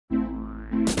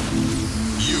You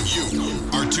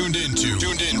are tuned into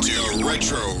the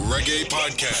Retro Reggae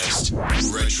Podcast.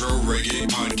 Retro Reggae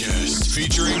Podcast.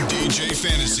 Featuring DJ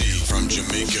Fantasy from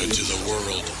Jamaica to the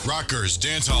world. Rockers,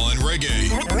 dancehall, and reggae.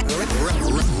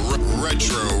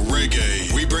 Retro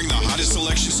Reggae. We bring the hottest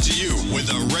selections to you with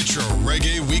a Retro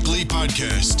Reggae Weekly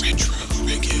Podcast. Retro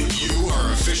Reggae. You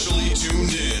are officially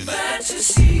tuned in.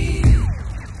 Fantasy.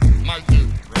 Mikey,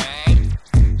 right?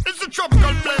 It's the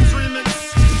Tropical Blends remix.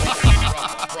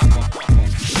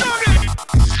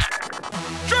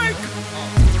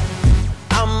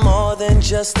 I'm more than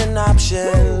just an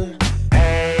option.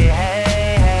 Hey,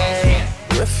 hey,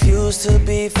 hey. Refuse to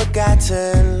be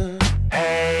forgotten.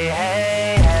 Hey,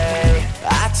 hey, hey.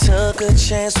 I took a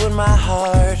chance with my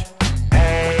heart.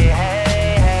 Hey,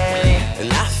 hey, hey.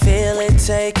 And I feel it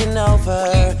taking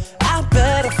over. I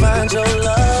better find your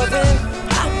loving.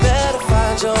 I better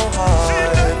find your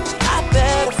heart. I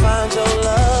better find your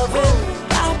loving.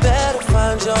 I better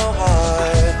find your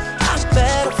heart. I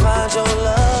better find your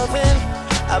loving.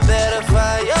 I better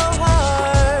find your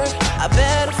heart. I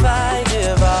better find,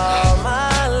 give all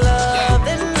my love.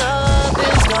 Then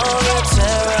nothing's gonna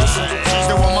tear us apart. She's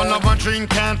the woman of a dream,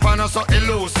 can't find her so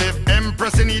elusive.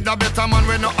 Empress, you need a better man,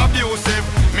 we're not abusive.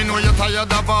 Me know you're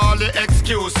tired of all the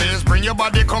excuses. Bring your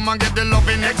body, come and get the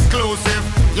loving exclusive.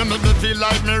 You make me feel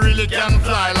like me really can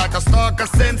fly. Like a stalker,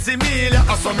 sensi melia,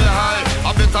 I saw me high.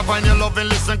 I better find your loving,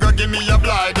 listen girl, give me a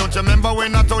blind. Don't you remember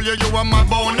when I told you you were my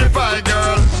bonafide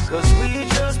girl? Cause we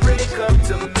just break up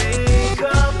to make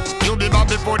up. You'll be back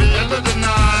before the end of the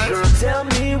night. Girl, tell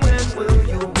me when will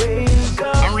you wake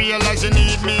up? And realize you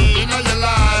need me in your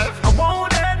life. I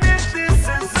won't admit this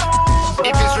is over.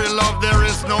 If it's real love, there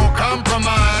is no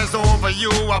compromise. Over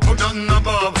you, I put nothing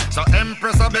above. So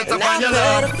Empress, I better and find your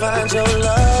love. I better find your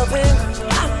loving.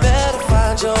 I better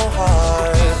find your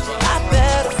heart. I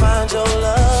better find your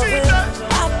loving.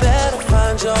 I better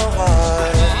find your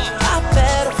heart. I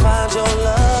better find your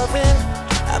loving.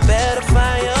 I better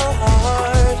find your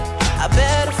heart. I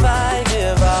better find,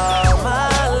 give all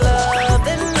my love.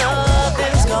 Then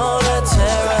nothing's gonna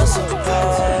tear us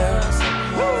apart.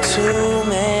 Too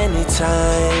many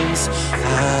times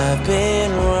I've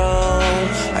been wrong.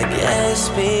 I guess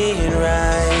being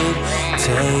right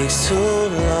takes too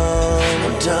long.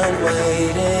 I'm done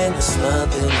waiting, there's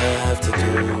nothing left to do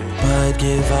but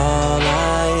give all I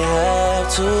have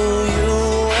to you.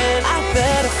 And I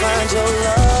better find your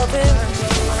loving.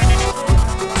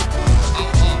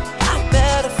 I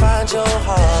better find your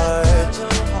heart.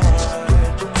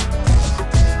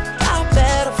 I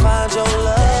better find your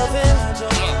loving.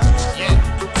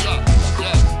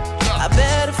 I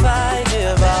better find,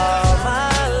 give all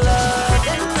my love.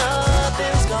 And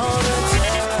nothing's gonna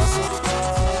tear us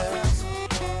apart.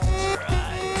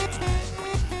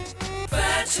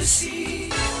 Fantasy.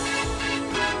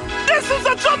 This is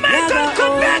a Jamaican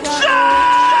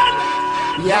connection!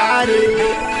 Yadi,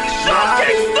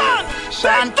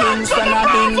 Sean Kingston, I've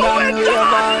been on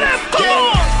river.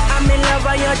 I'm in love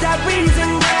with you, that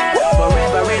reason, girl.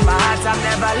 Forever in my heart, I'm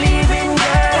never leaving,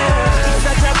 girl. It's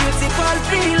such a beautiful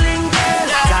feeling, girl.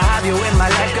 To have you in my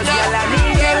life, cause girl, I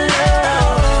need your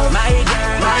love. My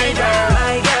girl, my girl,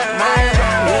 my girl, my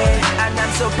girl, yeah. And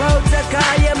I'm so proud to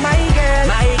call you my girl.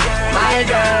 My girl, my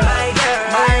girl, my girl,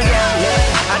 my girl,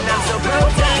 yeah. And I'm so proud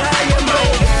to call you my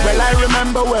girl. Well, I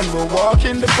remember when we walk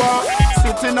in the park,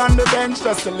 sitting on the bench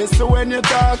just to listen when you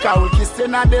talk. I will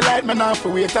kissing at the light, man, I have to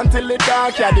wait until it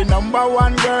dark. You're the number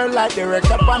one girl, like the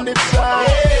record on the chart.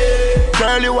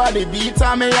 Girl, you are the beat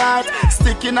of my heart.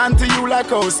 Sticking onto you like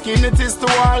how skin it is to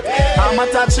wall. I'm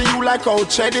attaching you like how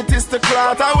thread it is to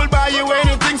cloth. I will buy you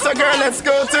anything, so girl, let's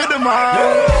go to the mall.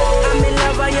 I'm in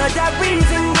love with you, that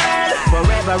reason, girl.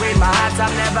 Forever in my heart,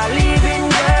 I'm never leaving,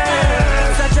 girl.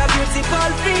 Such a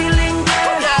beautiful feeling,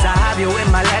 girl. To have you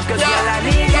in my life, cause girl, I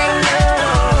need your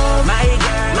love. My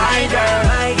girl, my girl,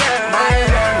 my girl, my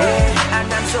girl, yeah.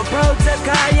 And I'm so proud to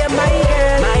call you my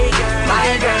girl. My girl,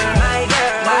 my girl, my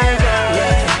girl, my girl,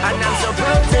 yeah. And I'm so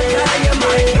proud to call you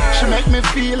my girl. She make me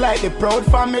feel like the proud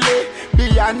family.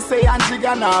 Beyonce and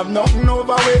Jigga now have nothing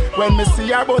over with. When me see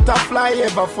her butterfly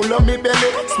ever full of me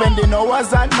belly. Spending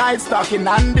hours at night talking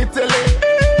on the telly.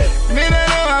 Me don't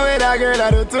know what that girl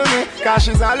I do to me, cause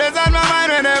she's always on my mind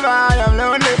whenever I am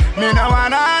lonely. Me no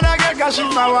want another girl cause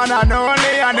she's my one and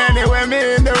only. And anywhere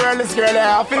me in the world, this girl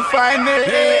I have to find me.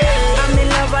 I'm in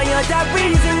love with you, that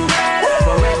reason, girl.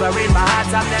 Forever in my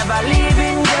heart, I'm never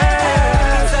leaving,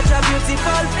 girl. Such a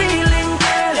beautiful feeling,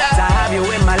 girl. To have you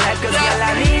in my life, cause girl,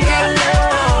 I need your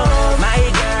love. My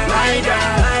girl, my girl,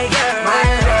 my girl, my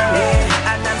girl,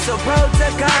 yeah. And I'm so proud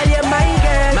to call you my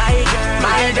girl. My girl,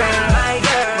 my girl, my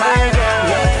girl, my girl,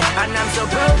 yeah. And I'm so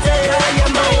proud to call you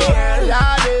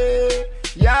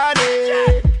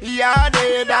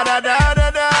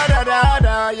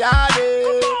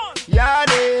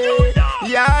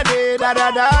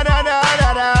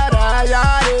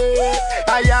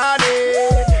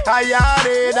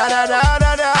Ayade, da da da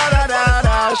da da da da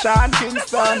da. Sean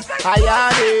Kingston,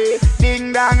 Ayade,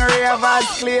 ding dong ravers,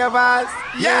 clavers,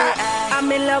 yeah.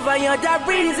 I'm in love and you're the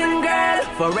reason, girl.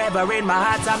 Forever in my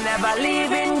heart, I'm never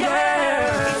leaving,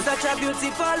 girl. Such a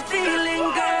beautiful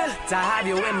feeling, girl. To have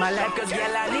you in my life, cause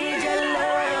girl, I need your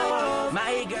love.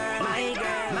 My girl, my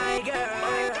girl, my girl.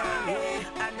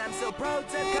 Yeah. And I'm so proud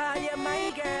to call you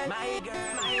my girl, my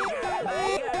girl, my girl,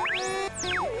 my girl.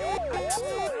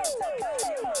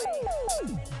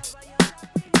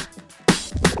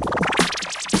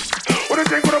 What do you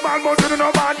think with a bad boy to the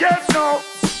no bad? Yes, no.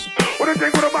 What do you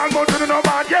think with a bad boy to the no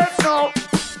bad? Yes, no.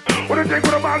 What do you think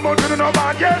with a bad boy to the no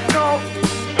bad? Yes, no.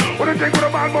 What do you think with a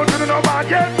bad boy to the no bad?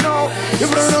 Yes, no. If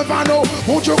you don't know,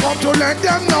 won't you come to let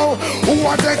them know? Who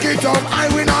I take it up, I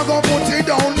will not go put it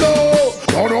down low.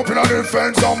 Down up in the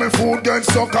fence, on me food get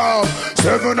stuck off.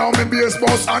 7 on me base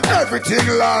bus and everything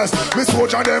last. Me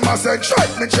soldier them I said,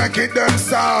 check me check it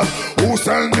themselves. Who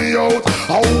sell me out?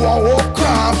 How I walk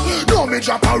craft? No me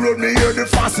drop a road, me hear the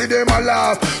fussy them a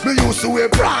laugh. Me used to wear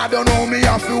Prada, now me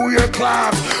have to wear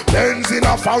claps. Benz in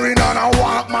a foreign and I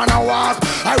walk, man I walk.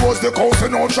 I was the coast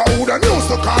and ultra who them used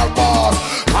to call boss.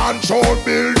 Control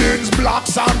buildings,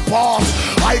 blocks and parks.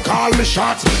 I call the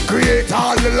shots, create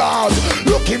all the laws.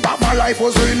 Looking back, my life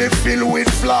was really filled with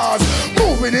flaws.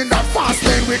 Moving in that fast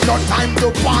lane with no time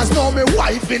to pass. Now me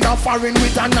wife in a foreign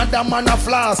with another man a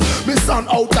floss. Me son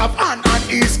out of hand and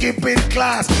he's skipping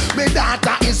class. Me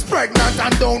daughter is pregnant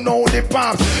and don't know the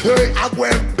paps. Hey, I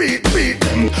went beat.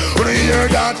 When you hear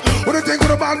that, what do you think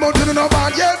with a bad boy to the no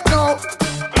bad yet? No.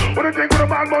 What do you think with a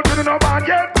bad boy to the no bad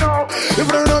yet? No. If you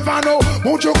don't know,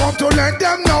 won't you come to let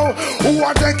them know? Who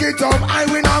I take it up, I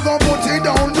will not go put it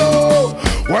down low.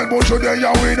 Well, but you there,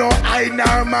 you we no hide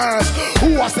nor mask.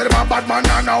 Who I said about bad man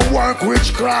and I work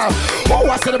witchcraft? Who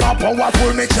I said about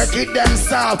powerful, me check it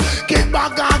themselves. Kick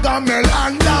back, gaga, mel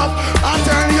and laugh. I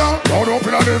tell you, down up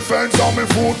in the fence, on me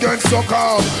food get stuck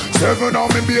off. 7 on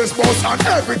me base bus and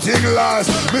everything last.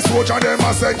 Me soldier them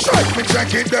I said,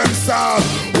 check it themselves.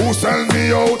 Who sell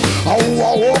me out? How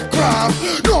I walk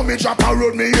craft? No me drop a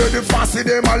road, me hear the fussy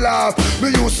them a laugh. Me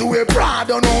used to wear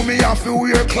Prada, now me have to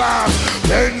wear class.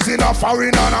 Benz in a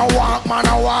foreign and I walk, man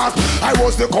I walk. I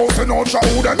was the coast and ultra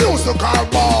who them used to call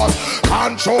boss.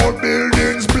 Control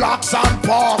buildings, blocks and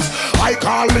parks. I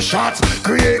call the shots,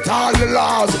 create all the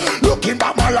laws. Looking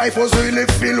back, my life was really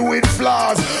filled with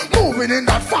flaws. Moving in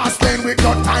that fast lane with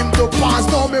no time to pass.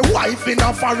 Now me wife in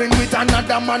a foreign with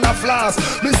another man a floss.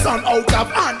 Me son out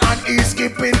of hand and he's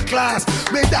skipping class.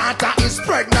 Me daughter is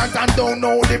pregnant and don't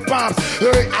know the paps.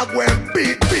 Hey, I went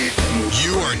beat.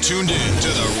 You are tuned in to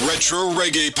the Retro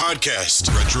Reggae Podcast.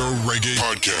 Retro Reggae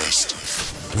Podcast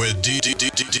with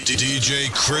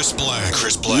DJ Chris Black.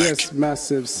 Yes,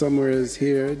 Massive Summer is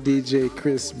here. DJ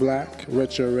Chris Black,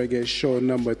 Retro Reggae Show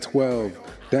number 12.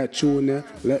 That tune,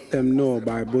 Let Them Know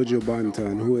by Buju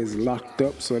Banton, who is locked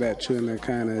up, so that tune is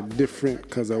kind of different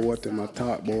because of what I'm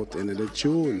talk about in the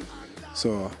tune.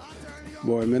 So,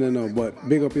 boy, I don't know, but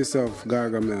big up yourself,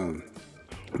 Gargamel.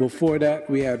 Before that,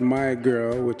 we had My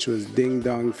Girl, which was Ding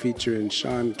Dong featuring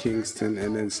Sean Kingston,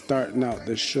 and then starting out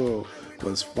the show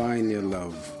was Find Your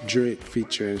Love, Drake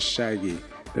featuring Shaggy,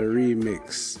 the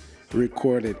remix,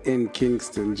 recorded in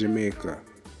Kingston, Jamaica.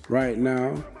 Right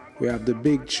now, we have the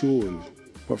big tune,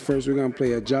 but first we're going to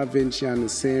play a Ja Vinci on the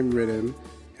same rhythm.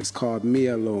 It's called Me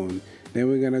Alone. Then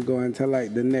we're going to go into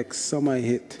like the next summer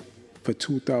hit for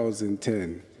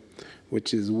 2010.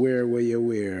 Which is Where Will You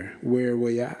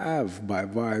Have by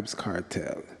Vibes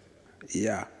Cartel.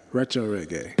 Yeah, Retro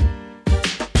Reggae.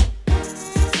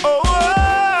 Oh,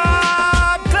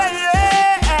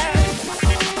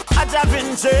 Ja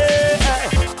Vinci,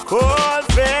 cold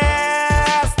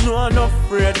face, no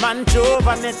afraid, man,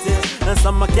 vanity. And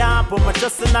some can't put my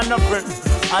trust in no friend.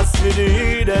 As for the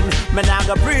hidden, me nah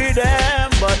go breed them,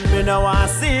 but me no want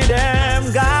see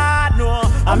them. God no,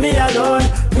 and me alone,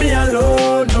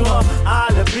 no.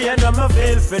 All the pain that me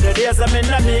feel for the days I'm in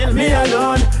the meal. Me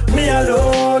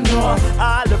alone, no.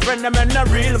 All the friends them in the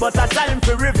real, but a time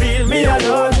for reveal. Me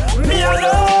alone,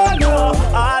 no.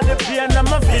 All the pain that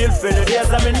me feel for the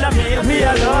days I'm in the meal. Me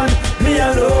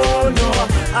alone, no.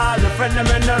 All the friends them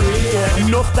in the real.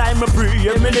 Enough time me pray,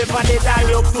 me never did I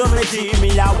look to me see.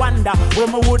 Me I wonder where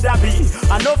me would I be?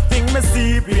 Enough thing me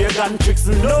see, pagan tricks,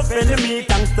 enough enemy,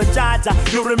 thanks to Jaja,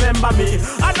 you remember me.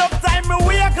 Enough time me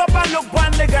wake up and look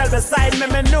on the girl beside me,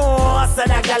 me know I said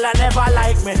that girl I never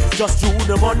like me. Just through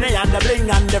the money and the bling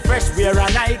and the fresh beer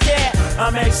and I care.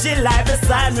 want make she life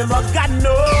beside me, but God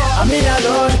no.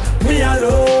 Me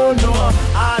alone, no.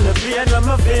 All the pain when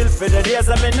me feel for the days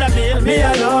I'm in the meal. Me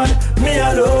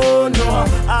alone, no.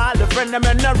 All the friends I'm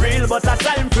in the real, but a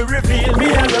time to reveal.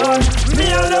 Me alone,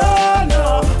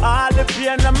 no. All the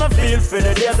pain when me feel for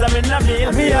the days I'm in the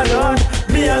meal. Me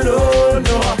alone,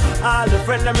 no. All the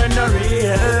friends I'm in the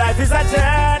real. Life is a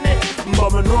journey,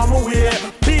 but me know my way.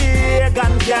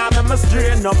 Pagan can't make me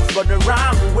strain up for the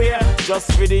wrong way.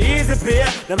 Just for the easy pay.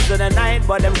 Them see the night,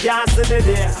 but them can't see the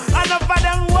day. Enough of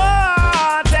them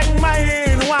want take my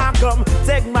hand, walk come.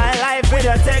 Take my life with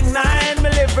a take 9. Me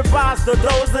live for past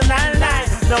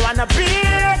 2009. No one a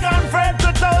pagan friend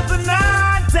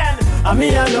 2010.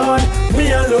 Me alone,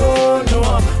 no.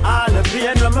 All the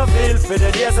pain when me feel for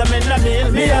the days I'm in the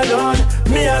meal. Me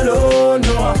alone,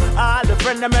 no. All the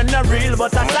friends I'm in the real,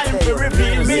 but a time to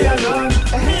reveal. Me alone,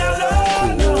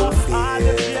 no. All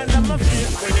the pain when me feel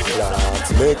for the days I'm in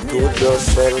the make toothbrush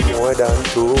sell more than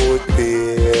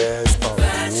toothpaste.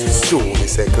 Show me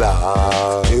say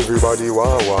class. Everybody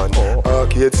want one.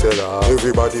 Arcade seller.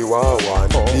 Everybody want one.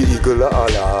 The eagle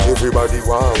Allah. Everybody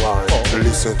want one.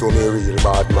 Listen to me, real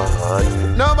bad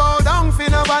man. No bow down for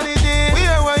no vanity.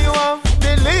 Where you are?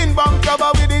 The lean bank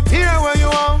cover with the tear where you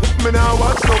are. Me now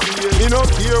watch no fear. Me no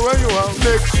care where you are.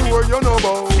 Make sure you know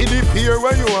bow. In the pier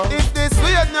where you are. If this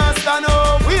weight not stand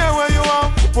up, where you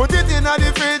are? Put it in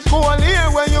the fridge. Cool here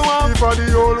where you are. If I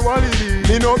the old wallet,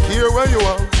 me no care where you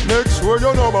are. Make sure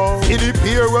you know bow. In the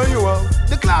pier where you are.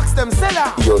 The clocks them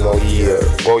seller. You know here.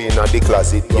 Go in at the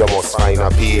closet. You must find a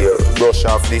pair. Brush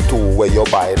off the two where you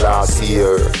buy last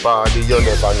year. Party you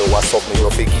never know what's up me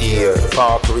up here.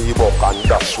 Park Reebok and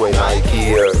dash when I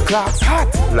care. Clocks hot.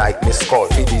 Like me skull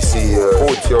for this year.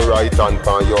 Put your right hand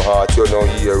on your heart, you know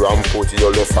here. And put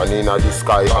your left hand in the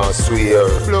sky and swear.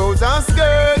 Blows and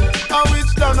skirt. I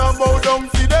which down about down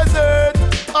for desert.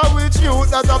 I which youth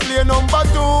that a play number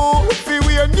 2. Fi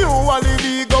we a new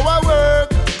holiday go a work.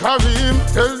 Carry him,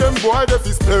 tell them boy that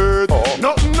is split.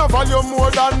 Nothing no value more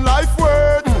than life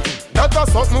worth. That a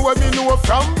something when me know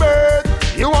from birth.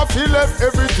 You a feel left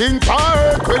everything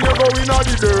part when you go in all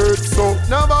the dirt. So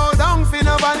no bow down for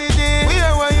no vanity.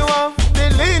 Where you are?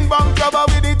 The lean bank cover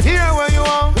with the tear where you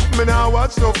are. Me now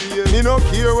watch no fear. Me no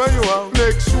care where you are.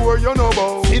 Make sure you know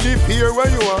bow. In the pier where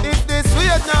you are. If this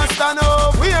weight not stand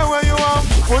up, where you are?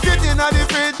 Put it in the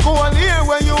fridge. Cool here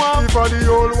where you are. If I the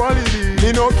old wallet,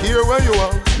 me no care where you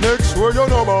are. Make sure you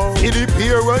know bow. In the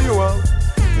pier where you are.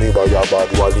 Me buy a bad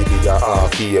wally be a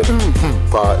arcade.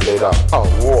 Part leather,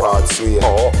 part suede.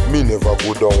 Me never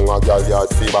go down a gal yard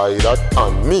fi buy that.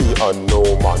 And me and no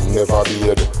man never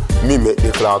beard. Me make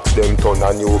the clocks them turn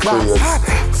a new craze.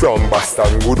 From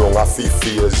Boston go down a 5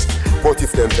 years. But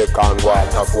if them take on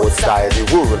Waterford style, the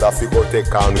world have to go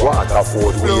take on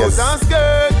Waterford ways. Clothes and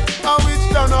skirt, I which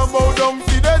down about down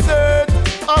fi desert.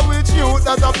 I which youth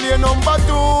that a play number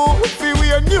 2. Fi we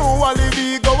a new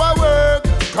holiday go a work.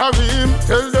 Carry him,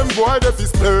 tell them boy that is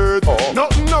split.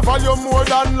 Nothing no value more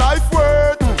than life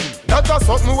worth. That a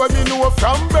something when me know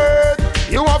from birth.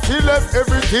 You a feel left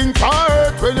everything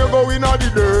part when you go in all the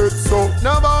dirt. So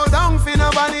no bow down for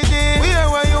no vanity.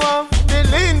 Where you are? The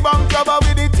lean bank cover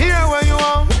with the tear where you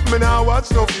are. Me now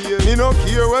watch no fear. Me no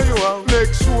care where you are.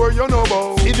 Make sure you know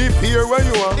bow. In the pier where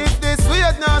you are. If this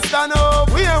weight not stand up,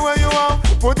 where you are?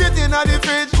 Put it in the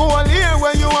fridge. Cool here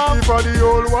where you are. If I the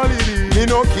old wallet, me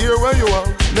no care where you are.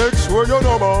 Make sure you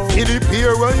know bow. In the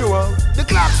pier where you are. The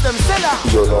clocks them seller.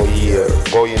 You know here.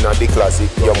 Go in at the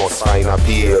classic, you must find a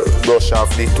pair. Brush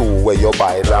off the two where you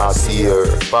buy last year.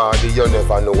 Party you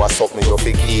never know what's up me up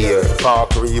here.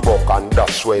 Park Reebok and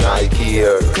dash when I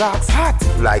care. Clocks hot.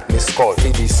 Like me skull for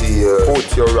this year.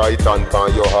 Put your right hand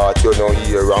on your heart, you know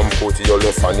here. And put your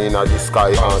left hand in the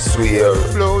sky and swear.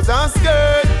 Blows and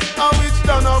skirt. I which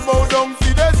down about down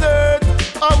for desert.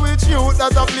 I which youth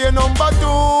that a play number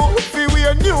 2. Fi we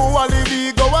a new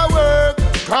holiday go a work.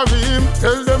 Carry him,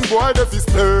 tell them boy that is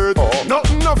split.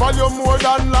 Nothing no value more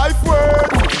than life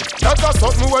worth. That a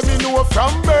something when me know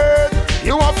from birth.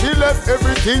 You a feel left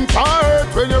everything part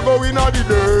when you go in all the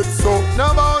dirt. So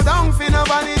no bow down for no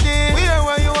vanity.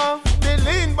 Where you are? The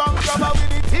lean bank cover with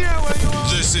the tear where you are.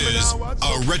 This is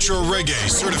a Retro Reggae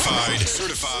certified.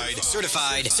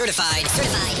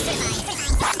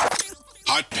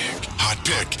 Hot pick.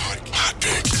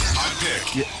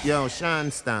 Yo,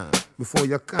 Sean Stan, before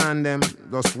you can them,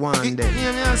 just one them.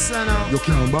 Hear me a say now. You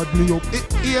can't bad me up.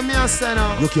 Hear me a say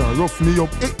now. You can't rough me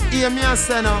up. Hear me a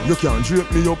say now. You can't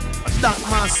drape me up. That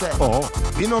man say.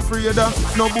 We no afraid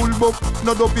of no bullbuck,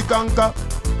 no dopey canker.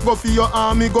 Go for your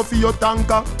army, go for your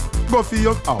tanker. Go for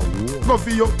your go for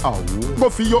your go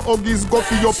for your huggies, go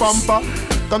for your pamper.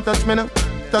 Don't touch me now,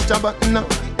 touch a button now.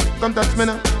 Come touch me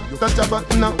now, touch your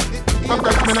button now. Come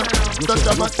touch me now, touch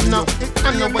your button now.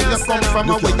 I know where you come from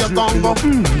and where you gon' go.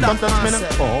 Come touch me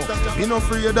now. Me no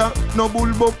afraid of no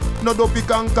bull buck, no dopey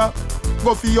canker.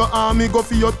 Go for your army, go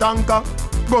for your tanker.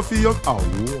 Go for your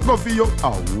go for your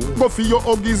go for your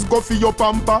huggies, go for your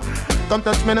pamper. Come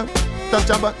touch me now, touch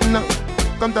your button now.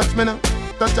 Come touch me now,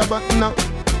 touch your button now.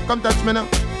 Come touch me now,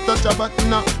 touch your button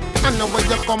now. I know where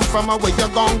you come from and where you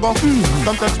gon' go.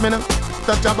 Come touch me now,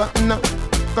 touch your button now.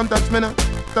 Come touch me now,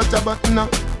 touch your button now.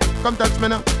 Come touch me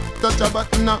now, touch your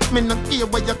button now. Me no care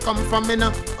where you come from, me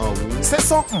now. Say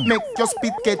something, make your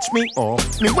spit catch me.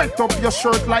 Me wet up your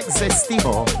shirt like zesty.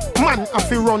 Man, I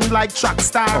feel run like track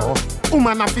star.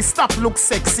 Woman, I feel stop look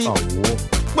sexy.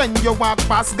 When you walk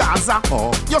past Gaza,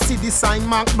 you see the sign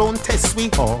mark, don't test we.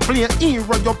 Play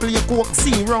hero, you play Coke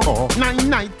Zero. 9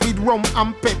 night with rum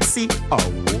and Pepsi.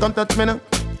 Come touch me now,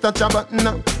 touch your button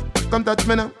now. Come touch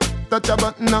me now, touch your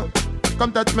button now.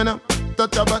 Come touch me now,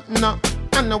 touch your button now.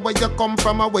 I know where you come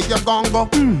from and where you gon' go.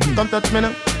 Come touch me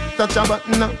now, touch your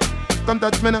button now. Come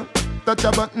touch me now, touch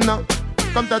your button now.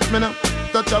 Come touch me now,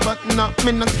 touch your button now.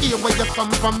 Me no care where you come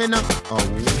from, me now.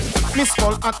 Me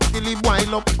skull hot till it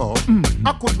wild up.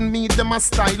 I couldn't meet them a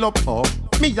style up.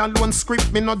 Me alone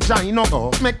script, me no join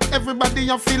up. Make everybody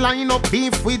you feel line up.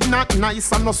 Beef with not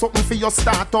nice and no something for your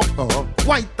start up.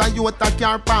 White Toyota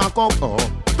car park up.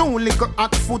 Don't lick a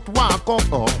hot foot walk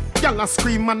up. Y'all a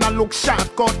scream and a look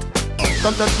shortcut.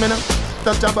 Come touch me now,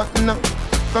 touch your button now.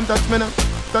 Come touch me now,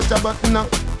 touch your button now.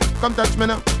 Come touch me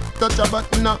now, touch your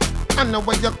button now. I know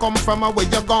where you come from and where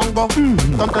you gon' go.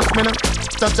 Come touch me now,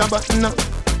 touch your button now.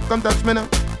 Come touch me now,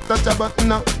 touch your button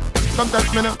now. Come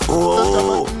touch me now, touch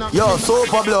your button now. Yo,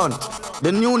 Super Blunt.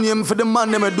 The new name for the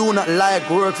man them do not like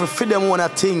work for them one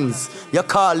of things. You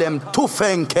call them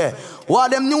Tufenke.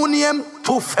 What them new name?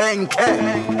 Tufenke.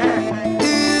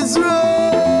 Israel.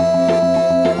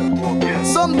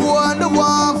 Some boy the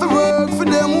want for work for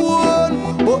them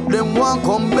one, but them want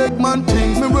come back man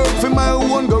things. Me work for my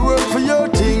own, go work for your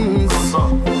things.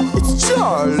 It's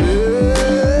Charlie.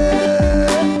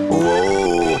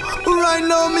 Oh, right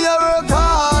now me a work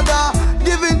harder,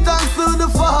 giving thanks to the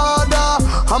Father.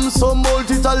 I'm so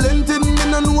multi-talented,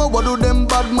 me no know what do them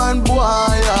bad man boy.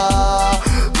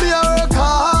 Me a work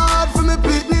hard for me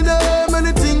pitney them,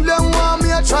 anything them want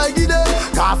me a try give them.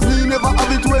 Cause me never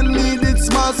have it when me did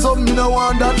smart, so me no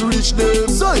want that reach them.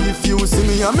 So if you see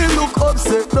me and me look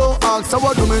upset, don't ask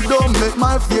what do me, don't make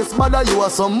my face bother. You are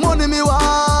some money me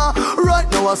want, right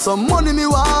now are some money me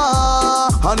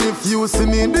want. And if you see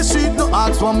me in the street, don't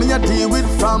ask what me a deal with.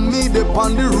 From me they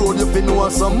on the road, you fi know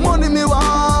some money me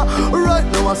want, right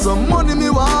now are some money me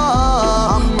want.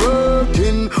 I'm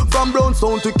working from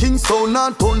Brownstown to Kingstown,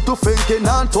 and turn to Fenke,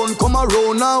 and turn come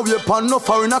around. Now we upon no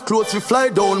foreigner clothes, we fly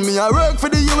down. Me I work for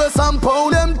the US and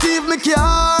pound. Them thief me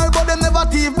car, but them never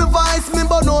thief me vice. Me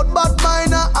burn out bad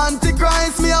mind and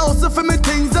antichrist. Me hustle for me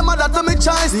things, them a that me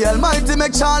choice. The Almighty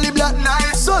make Charlie black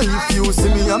nice. So if you see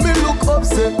me and me look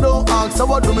upset, don't ask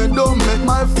what do me, don't make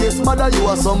my face bother. You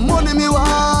are some money me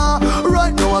want,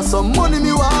 right now are some money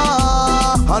me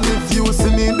want. And if you see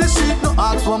me in the street, don't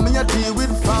ask what me a deal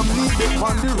with. Family they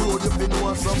on the road, you fi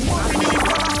know some money.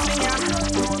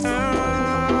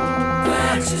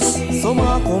 Some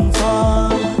a come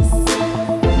fast,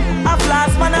 a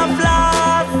flash man a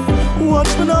flash.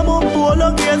 Watch me now, my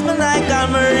polo gears, me like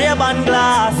and my Ray-Ban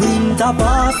glass. Winter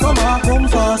pass, some a come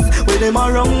fast, with them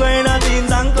a run wearing a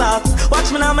jeans and clocks.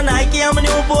 Watch me now, my Nike and my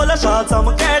new polo shorts, and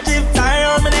my kerchief tie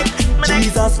on my neck.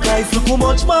 Jesus Christ, look how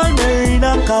much my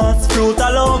marina cost. Fruit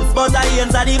alone, but I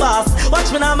ain't the boss.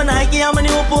 Watch me now, my Nike and my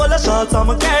new polo shorts, and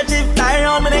my kerchief tie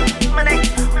on my neck.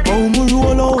 Oh, me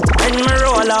roll out, when me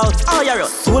roll out. Oh, yeah,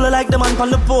 solo like the man from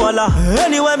the polar.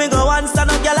 Anywhere me go and stand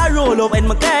up, girl, I roll up. When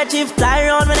my kerchief tie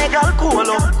on my neck, I'll cool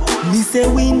up. Me say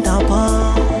winter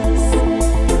pass,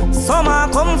 summer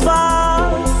come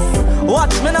fast.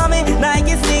 Watch me now, me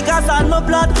Nike sneakers and my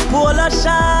blood polo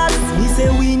shorts. Me say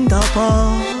winter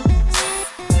pass,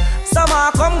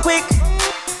 summer come quick.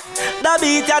 The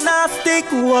beat ya not stick.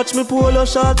 Watch me polo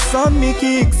shots and me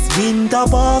kicks. Winter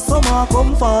pass, summer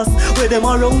come fast. Where them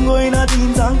a run going a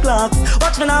jeans and clocks.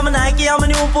 Watch me now, my Nike and my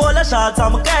new polo shorts,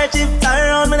 and my kerchief tie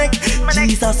around my neck.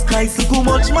 Jesus Christ, look how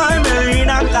much my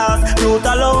marina cost. Fruit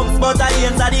alone, but I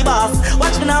ain't the boss.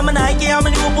 Watch me now, my Nike and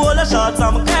my new polo shorts,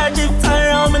 and my kerchief tie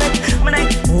around my neck.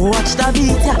 Watch the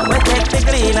beat ya, we take the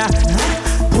cleaner.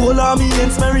 Pull on me in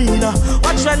Marina.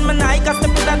 Watch when my Nike step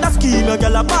in and a scheme. A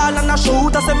girl a ball and a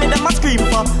shoot, I say me them a scream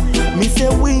for. Me say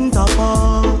winter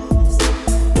pass,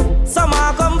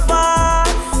 summer come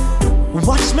fast.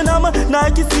 Watch me now my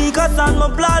Nike sneakers and my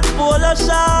blood polo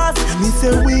shorts. Me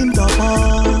say winter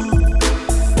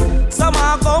pass,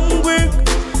 summer come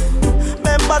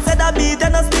a beat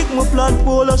and a stick, my flat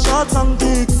polo shorts and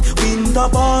kicks. Winter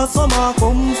pass, summer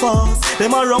come fast.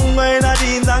 Them a run in a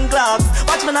jeans and clocks.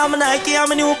 Watch me now, my Nike and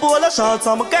my new polo shorts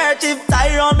and my kerchief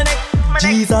tie round my neck.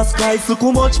 Jesus Christ, look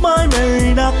how much my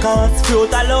marina costs. Fruit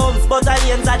alums, but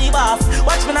aliens are the boss.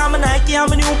 Watch me now, my Nike and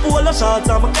my new polo shorts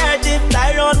and my kerchief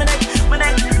tie round my neck. My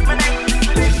neck.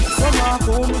 Summer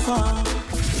come fast.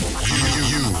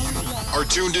 You are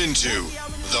tuned into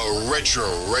the Retro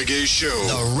Reggae Show.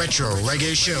 The Retro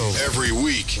Reggae Show. Every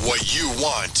week, what you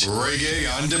want. Reggae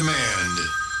on demand.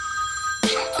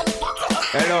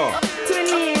 Hello. Tune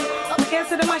in. I can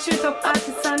see the mashup up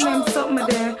artists and them something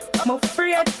there. I'm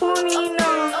afraid for me,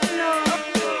 no.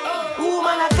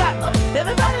 Woman, I got man.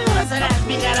 Everybody knows that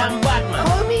bigger than Batman.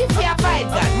 Hold me if you fight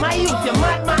God. My youth, you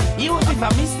madman. Youth, if a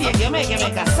mistake, you make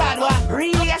a sad one.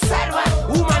 Really a sad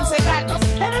one. Woman, say godness.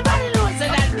 Everybody knows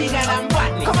that bigger than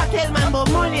Batman. Come and tell man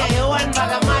about money and you one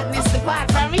bag of madness.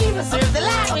 Depart from evil, serve the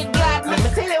Lord with gladness. Let me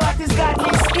tell you what is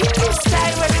godness. In this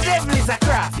time when the devil is a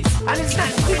crafty, and it's not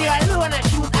video alone and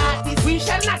shoot artists. We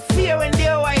shall not fear when the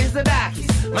hour is the darkest.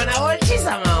 Man, I hold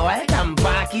chisel, man, white and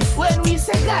barkies. When we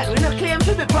say God, we no claim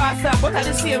to be pastor, but at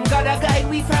the same God a guide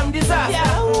we from disaster. Yeah,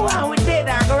 who are we dead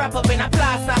or go wrap up in a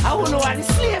plaster? I who know what the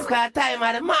slave cause time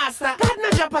of the master. God no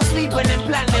drop asleep when them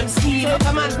plan them scheme. If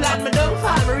a man plan me don't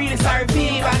fall, me really sorry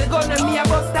feel. Got the gun on me a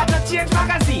bust that no change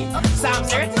magazine. Psalm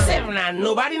 37 and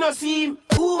nobody no see him.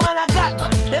 Who man a God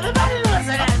man? Everybody knows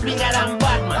that bigger than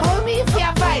Batman. Hold me if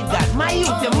you fight God. My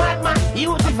youth, you madman.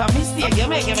 Youth, if a mistake, you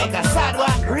make a sad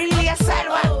one. Really a sad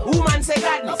one. Woman say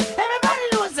godness. Everybody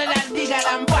knows that bigger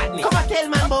than badness. Come and tell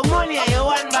man about money and you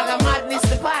one bag of madness.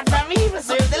 Depart from evil,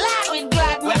 serve the Lord with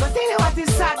gladness. But tell you what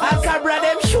is sad. Al-Cabra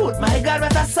them shoot. My God,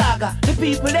 what a saga. The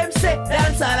people them say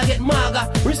dance all I get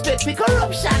maga. Respect for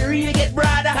corruption really get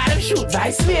broader. Cause them shoot by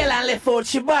smell and left out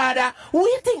Shibada. Who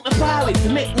you think my power with to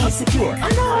make me secure? I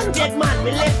know 100 man,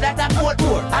 me left that I bought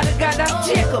more. And the God of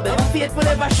Jacob, ever faithful,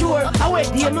 ever sure. I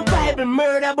went here, my Bible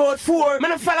murder about 4.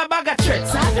 Man, I follow bag of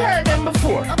threats, I've heard them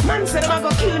before. Man said I'm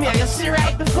gonna kill me, and you see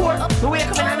right before. Me wake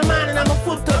up in the morning and my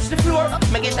foot touch the floor.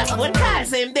 Me get that one call,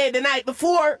 same day the night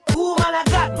before. Who man I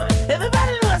got, man?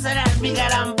 Everybody knows that bigger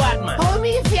than Batman. Hold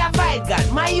me if you fight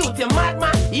God. My youth, you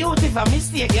madman. Youth, if a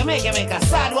mistake, you make a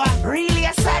sad one. Really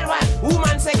a sad one.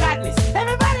 Woman say godness.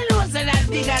 Everybody knows that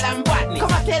bigger than badness.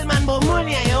 Come and tell man about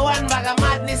money and you one bag of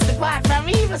madness. Depart from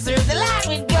evil, serve the Lord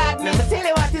with gladness. Let me tell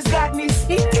you what is godness.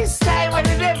 In this time when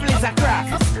the devil is a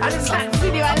craft, and it's not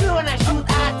video alone and shoot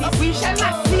artists. We shall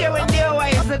not fear when the hour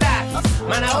is the darkest.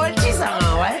 Man, I hold chisel,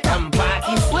 man, white and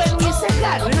barkies. When we say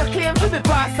God, we no claim to be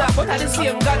pastor, but at the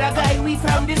same God a guide we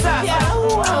from disaster. Yeah,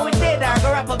 who are we dead or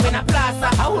go wrap up in a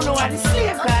plaster? I who know what the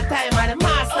slave cause time of the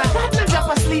master. God no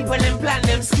drop asleep when them plan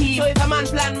them scheme. So if a man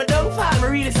plan me don't fall, me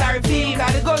really sorry feel.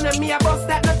 Cause the gun on me a bust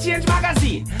that no change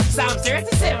magazine. Psalm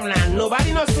 37 and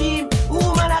nobody no see him. Who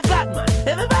man a God man?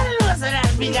 Everybody knows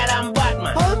that bigger than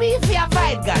Batman. Hold me if you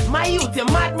fight God. My youth, you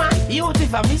madman. Youth,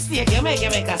 if a mistake, you make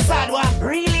a sad one.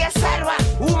 Really a sad one.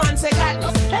 Woman say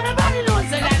godness. Everybody knows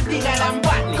that bigger than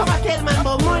badness. Come and tell man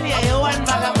about money and you one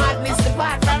bag of madness.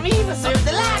 Depart from evil, serve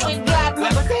the Lord with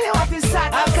gladness. But tell you what is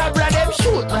sad. Al-Cabra them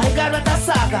shoot. My God, what a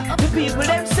saga. The people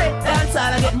them say dance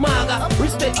all I get maga.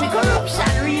 Respect for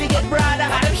corruption really get broader.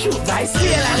 And them shoot by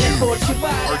scale and left out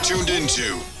Shibata. Are tuned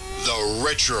into the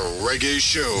Retro Reggae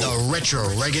Show. The Retro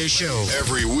Reggae Show.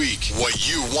 Every week, what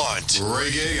you want.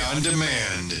 Reggae on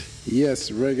demand. Yes,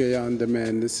 Reggae on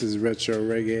demand. This is Retro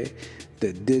Reggae,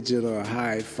 the digital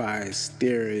hi-fi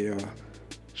stereo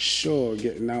show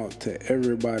getting out to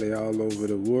everybody all over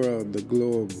the world, the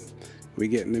globe. We're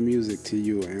getting the music to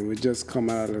you, and we just come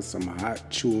out of some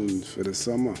hot tunes for the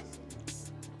summer.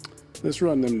 Let's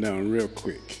run them down real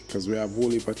quick, because we have a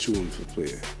whole heap of tunes to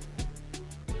play.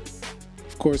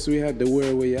 Of course, we had the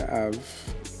Where Will You Have,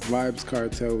 Vibes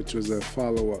Cartel, which was a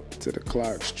follow-up to the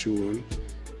Clark's tune.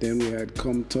 Then we had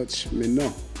Come Touch Me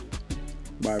No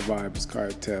by Vibes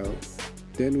Cartel.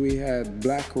 Then we had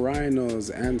Black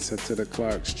Rhino's answer to the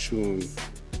Clark's tune,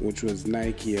 which was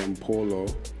Nike and Polo,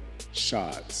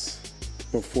 Shots.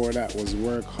 Before that was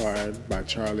Work Hard by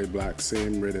Charlie Black,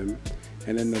 same rhythm.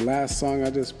 And then the last song I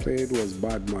just played was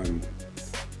Badman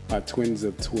by Twins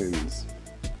of Twins.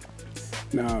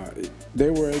 Now, they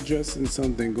were addressing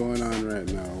something going on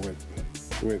right now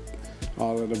with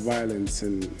all of the violence,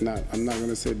 and I'm not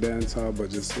gonna say dancehall, but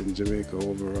just in Jamaica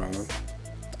overall.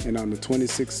 And on the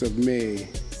 26th of May,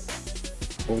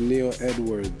 O'Neal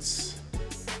Edwards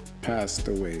passed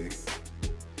away.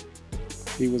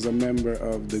 He was a member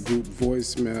of the group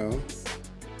Voicemail,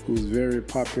 who's very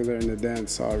popular in the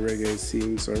dancehall reggae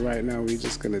scene. So right now, we're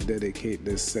just gonna dedicate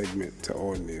this segment to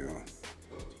O'Neal.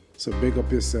 So big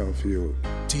up yourself, you.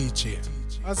 DJ.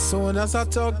 As soon as I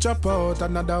talk drop out,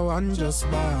 another one just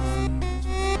born.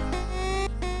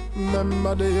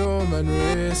 Remember the human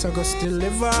race, I go still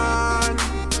live on.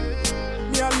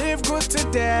 Me I live good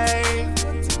today,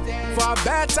 for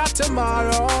better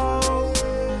tomorrow.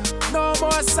 No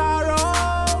more sorrow.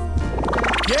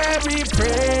 Yeah, we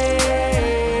pray.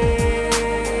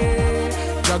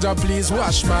 Jaja, please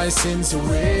wash my sins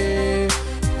away.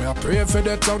 We I pray for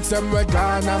the thugs, them we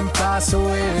gone and pass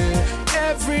away.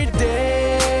 Every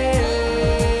day.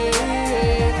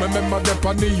 Remember the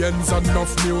on the ends,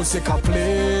 enough music I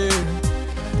play.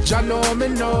 Jah know me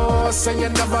know, say you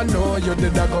never know, you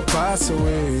did I go pass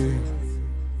away.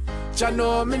 Jah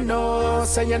know me know,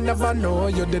 say you never know,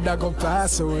 you did I go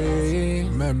pass away.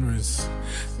 Memories.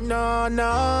 No,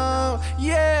 no,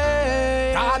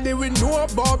 yeah. Daddy, we know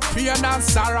about pain and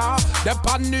sorrow. The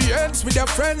on the ends with your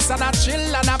friends and a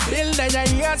chill and a build. And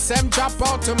you hear them drop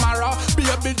out tomorrow.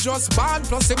 Baby just born,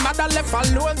 plus the mother left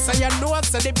alone. So you know,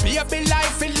 so the baby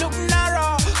life, it look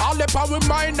narrow. All the power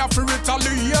mind of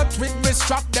retaliate with me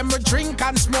strap. Them we drink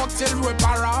and smoke till we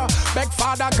para. Beg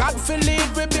Father God for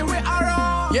lead, we be with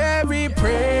arrow. Yeah, we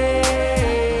pray.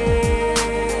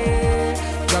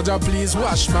 Jaja, please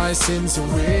wash my sins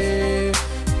away.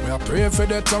 We I pray for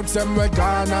the thugs, them we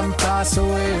gone and pass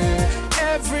away.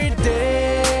 Every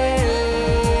day.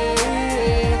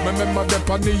 Remember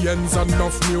the on the ends,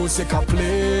 enough music I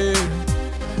play.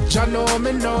 Jah know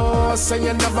me know, say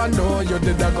you never know, you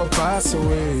did I go pass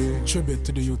away. Tribute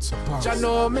to the youths of past. Jah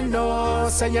know me know,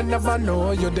 say you never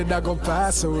know, you did I go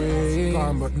pass away.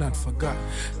 Gone but not forgot.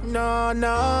 No,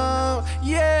 no,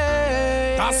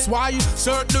 yeah. That's why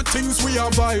certain things we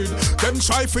avoid. Them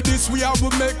try for this, we have to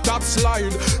make that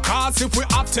slide. Cause if we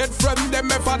acted from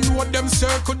them, ever know them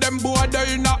circle, them boy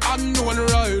they in a unknown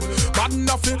ride. But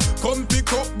nothing come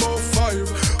pick up about 5.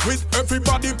 With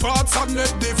everybody parts and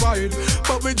let divide.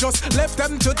 But we just left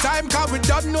them to time, cause we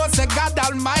don't know, say God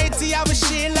Almighty, our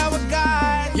shield, our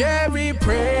God. Yeah, we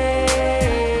pray.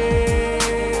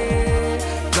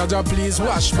 Jaja, please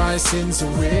wash my sins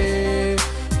away.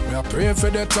 We I pray for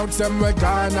the thugs, them we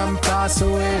gone and pass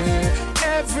away.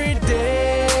 Every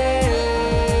day.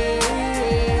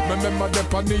 Remember the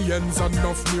on the ends,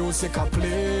 enough music I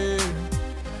play.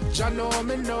 Jah know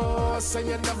me know, say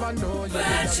you never know, you never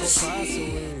go pass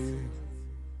away.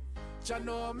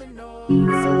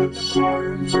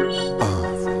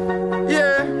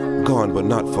 Yeah. Gone but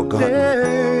not forgotten.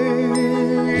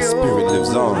 The spirit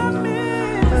lives on.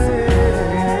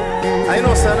 I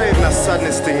know it's not even a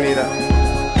sadness thing neither.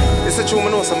 It's a true, I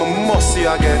know, so I must see you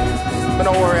again. But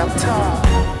don't worry, I'm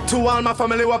tired. To all my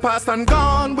family who are past and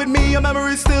gone. With me, your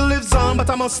memory still lives on. But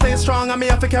I must stay strong, I may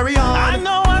have to carry on. I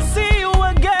know I'll see you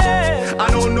again. I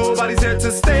know nobody's here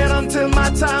to stay. And until my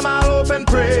time, I'll hope and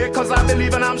pray. Cause I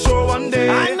believe and I'm sure one day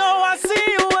I know I'll see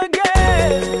you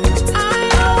again.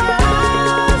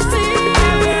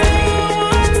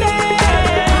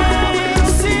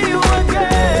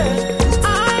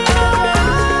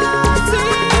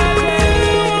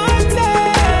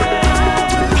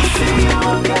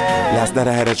 Last night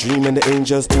I had a dream and the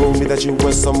angels told me that you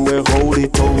were somewhere holy.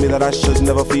 Told me that I should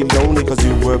never feel lonely cause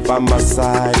you were by my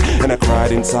side. And I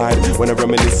cried inside when I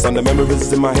reminisce on the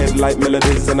memories in my head like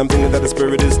melodies. And I'm thinking that the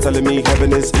spirit is telling me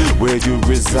heaven is where you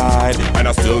reside. And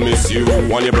I still miss you.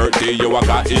 On your birthday, yo, I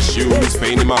got issues.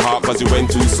 Pain in my heart cause you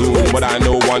went too soon. But I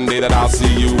know one day that I'll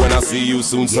see you and I'll see you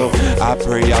soon. So I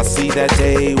pray I'll see that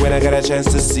day when I get a chance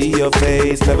to see your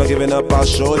face. Never giving up, I'll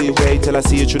surely wait till I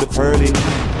see you through the pearly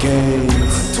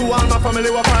gates. To all my family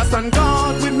who are past and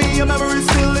gone. With me, your memory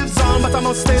still lives on. But I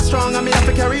must stay strong, I may have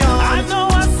to carry on. I know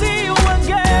I'll see you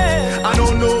again. I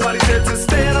know nobody's here to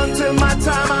stay. And until my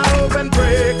time, I hope and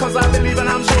pray. Cause I believe and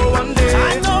I'm sure one day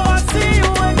I know I'll see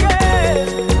you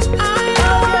again. I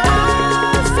know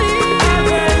I'll see you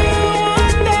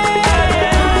one day.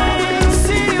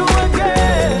 See you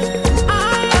again. I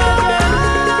know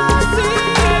I'll see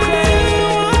you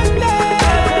one day.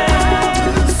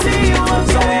 See you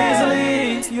again. So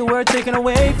easily, you were taken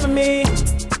away from me.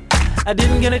 I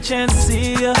didn't get a chance to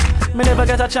see you. Me never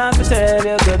got a chance to tell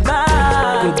you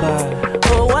goodbye. Goodbye.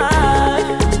 Oh, why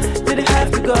did it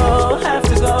have to go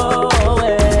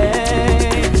away?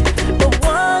 But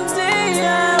one day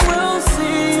I will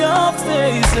see your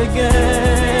face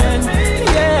again.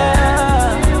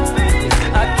 Yeah,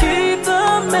 I keep the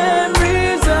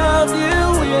memories of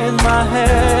you in my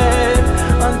head.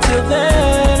 Until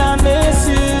then, I miss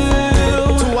you.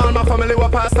 To all my family who are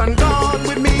past and gone.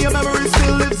 With me, your memory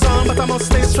still lives on. But I must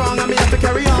stay strong, I may have to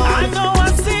carry on. I know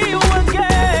I'll see you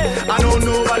again. I know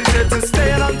nobody's here to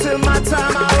stay. And until my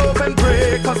time, I hope and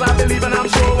pray. Cause I believe and I'm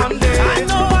sure one day I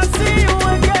know I'll see you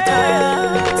again.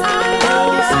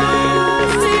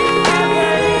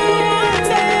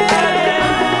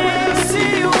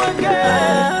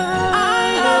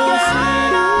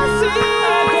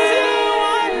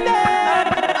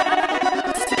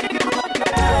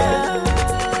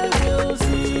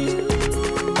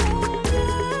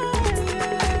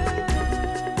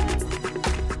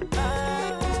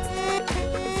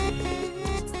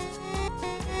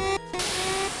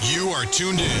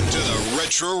 tuned in to the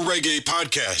Retro Reggae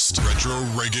Podcast. Retro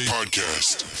Reggae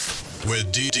Podcast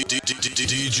with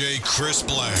DJ Chris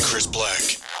Black. Chris Black.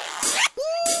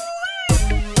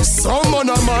 Some man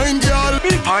a mine girl,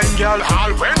 pine girl,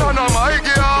 all when on a my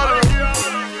girl.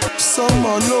 Some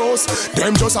man lost,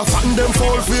 them just a fan, them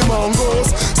fall for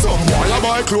mangoes. Some boy a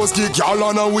buy clothes, geek y'all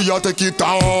and we a take it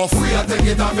off. We a take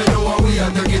it off, you know we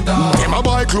a take it off. Them a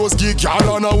buy clothes, geek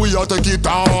y'all and we a take it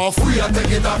off. We a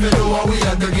take it off, you know we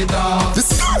a take it off. The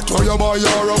skirt where you buy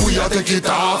your, we a take it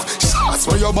off. Shots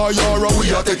where you buy your,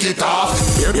 we a take it off.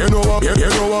 You know what, we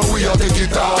a take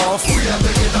it off. We a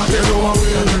take it off, you know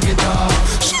we a take it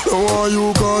off. She don't want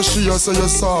you cause she a say you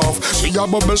soft. She a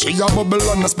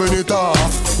bubble and a spin it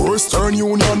off. Western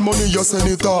Union money you send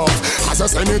it off. As I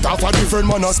send it off a different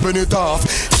man a spin it off.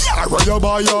 Yeah, where you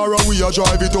buy your we a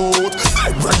drive it out.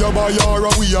 Where you buy your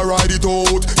we a ride it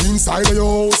out. Inside of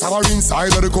your house or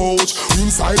inside of the coach.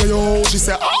 Inside of your house she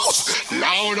say ouch.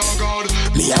 Loud oh God.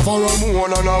 Me have a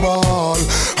Ramon and a ball.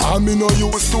 And me no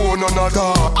use stone and a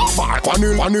dog. A far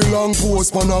panel long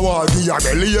post pan a wall. The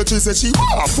belly she say she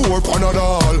want 4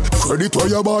 panadol. Credit where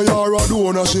you buy your a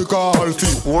donor she call.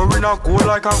 Or in a cool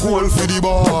like a goal for the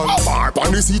ball. A far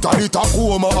pan the seat and the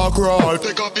Tacoma a crawl.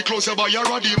 Take off the clothes you buy your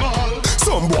a the mall.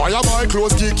 Some boy a buy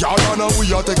clothes kick y'all and we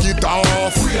a take it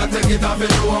off. We a take it off, you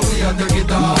know we a take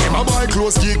it off. Them a buy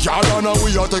clothes kick y'all and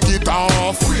we a take it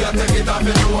off. We a take it off,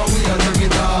 you know we a take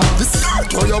it off. The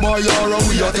skirt where you buy your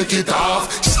we a take it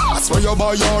off. Shots where you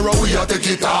buy your we a take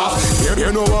it off. You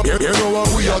know what,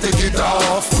 we a take it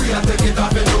off. We a take it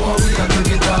off, you know we a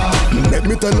take it off. Let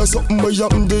me tell you something what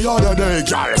happened the other day.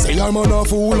 Girl say your man a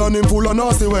fool and him full of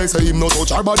nasty ways. Say him no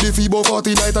touch her body for about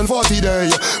 40 night and 40 day.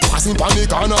 Passing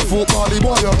panic and a football the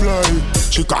boy a play.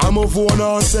 She call my phone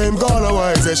and say him gone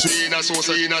away. Say she in a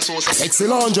sauce, sexy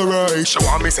lingerie. She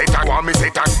want me say that,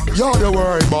 You're the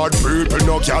word, but people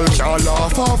no girl can't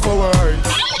laugh off away.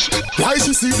 Why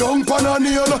she sit down pan a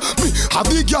nail? Me have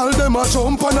the girl them a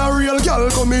jump on a real girl.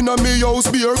 Come in a me house,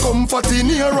 beer comfort in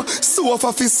here.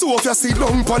 Sofa fi sofa, sit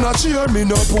down pan a chair. Me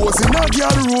no pose in a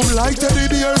girl room like teddy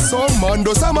bear. Some man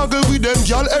does a muggle with them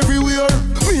girl everywhere.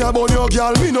 Me a bun your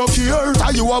girl, me no care.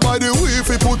 Tell you about the way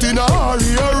fi put in a her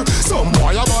ear. Some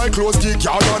boy a buy clothes, kick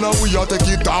y'all and we a take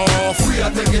it off. We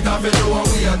a take it off, you know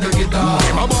we a take it off.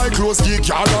 Them a buy clothes, kick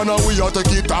y'all and we a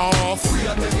take it off. We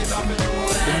a take it off, you know.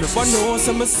 Them never know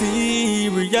some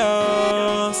serious.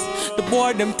 The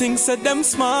boy them thinks that them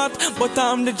smart, but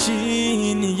I'm the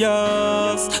genius.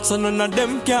 So none of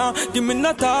them can give me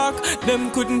no talk. Them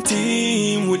couldn't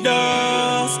team with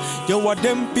us. Yo, what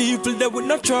them people they would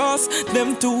not trust.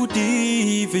 Them too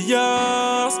devious.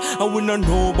 I would not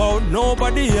know about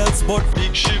nobody else but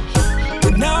big ship.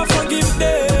 We now forgive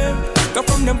them. Cause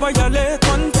from them violate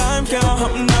one time can't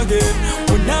happen again.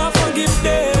 We not forgive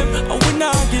them, and we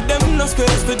not give them no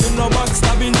space to do no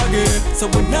backstabbing again. So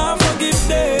we not forgive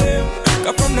them.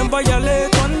 Cause from them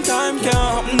violate one time can't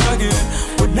happen again.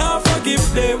 We not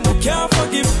forgive them, we can't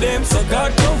forgive them. So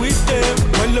God go with them.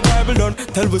 When the Bible done,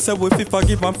 tell we say we fi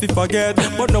forgive and fi forget.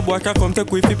 But no boy can come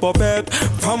take we fi puppet.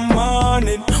 From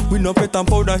morning, we no pet and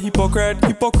powder hypocrite.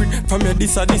 From your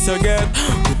this you get.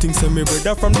 You think say me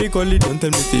brother from the gully, don't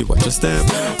tell me fi watch your step.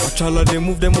 Watch all of them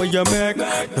move them when you make.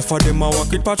 No for them a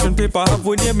walk with patron paper, have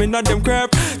we name in them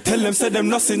crap. Tell them say them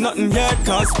not see nothing yet,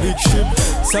 cause big ship.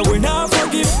 So we not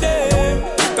forgive them.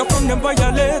 Cause from them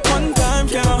violate one time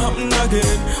can't happen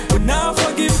again. We not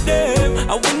forgive them,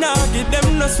 and we not give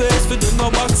them no space for do no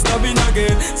backstabbing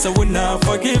again. So we not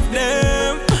forgive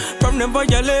them. From them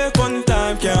violate one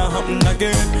time can't happen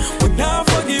again. We not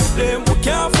forgive them, we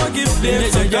can't forgive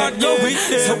them. So God go with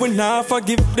them. So we not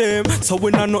forgive them. So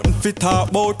we not nothing fit talk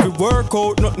about. We work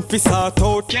out, nothing fit sort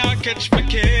out. Can't catch me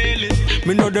careless.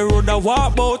 Me know the road I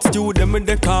walk out. Stew them in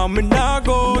the car, me not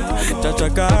go.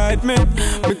 Jaja guide me.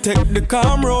 Me take the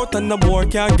calm road, and the boy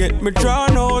can't get me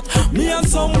drawn out. Me and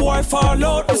some boy fall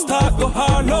out, we start go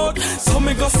hard out. So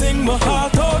me go sing my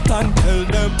heart out and tell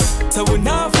them. So we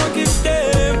not forgive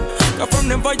them. Cause from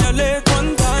them violate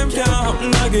one time can't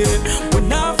happen again. We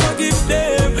not forgive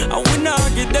them, and we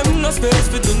not give them no space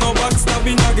for do no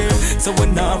backstabbing again. So we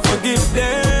not forgive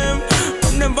them.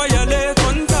 From them violate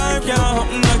one time can't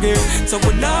happen again. So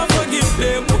we not forgive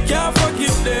them, we can't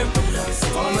forgive them.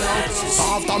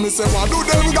 After me say what do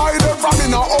them guide them from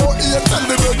in a 08. Tell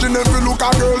the virgin if you look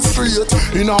a girl straight.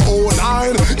 In a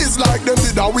 09, it's like them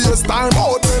did a waste time.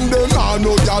 Out them nah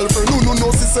no girlfriend.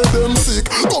 No, she say them sick.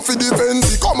 Go for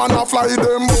defense, come and a fly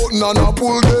them button and a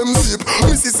pull them zip.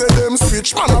 Missy say them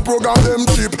switch, man a program them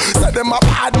chip. Say them a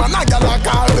bad man, a gal a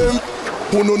call them.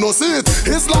 who no see it.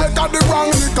 It's like at the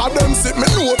wrong liquor them sit. Me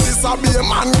notice a be a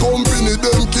man company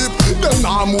them keep. Them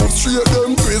now move straight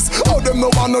them twist. How them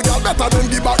no want no girl better than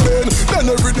give back then. Then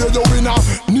every day you win a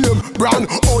name brand.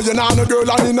 Oh you nah no girl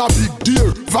and in a big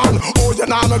deal van. Oh you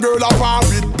nah no girl a war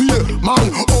with beer man.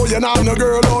 Oh you nah no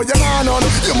girl, oh you nah none.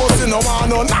 You must see no one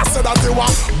none. I said that you a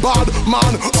bad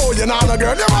man. Oh you nah no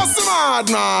girl, you must see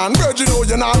mad man. Virgin, oh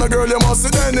you nah no girl, you must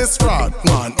see Dennis Rod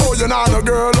man. Oh you nah no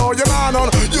girl, oh you nah none.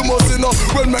 You must see no.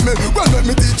 Well make me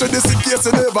teach you this in case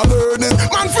you never learn it.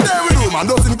 Man for there we do man,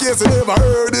 just in case you never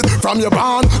heard it. From your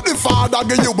band, the father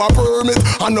give you a permit.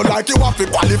 I know like you have to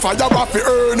qualify, you have to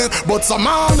earn it. But some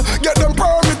man get them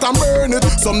permit and burn it.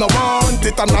 Some no want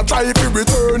it and not try to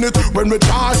return it. When we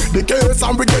try the case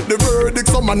and we get the verdict,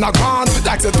 some man not gone.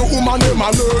 Like say to woman them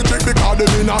allergic because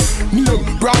them in a name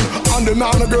brand. And them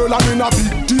man a girl and in a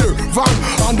big deer van.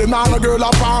 And them man a girl a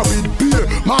bar with beer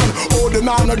man. Oh them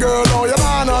man a girl, oh you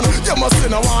man on. You must see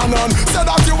no one on. Say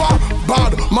that you a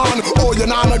bad man. Oh you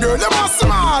not a girl, you must see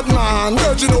mad man.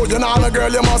 Virgin, oh you not a girl,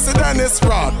 you must see Dennis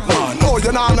Rod man. Oh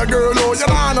you not a girl, oh you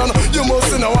not on. You must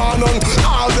see no one on.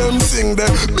 All them sing the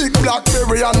big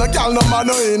blackberry and the gal no man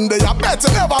no in there. I bet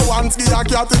you never once give a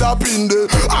cat in a pin there.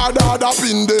 Hard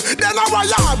pin there. Then I want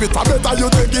you have it, I better you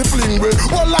take it fling way.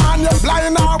 Hold on, you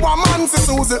blind or a man, see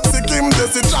Susie, see Kim,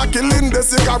 see Jackie Linde,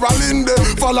 see Caroline there.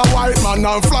 Follow white man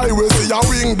and fly away, see your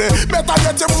wing there. Better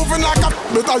get you moving like a,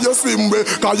 better you swim way.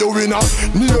 Cause you win a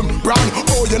name brand.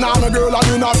 Oh you not a girl and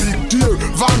in a big deer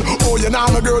van. Oh you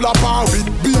not a girl a bar with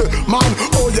beer man.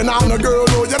 Oh you not a girl,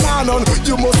 oh you not none.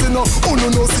 You must know, oh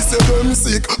no see say them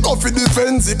sick. Coffee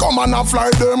defensive, come and a fly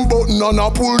them button and a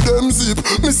pull them zip.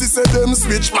 Missy say them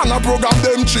switch, man a program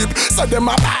them chip. Say them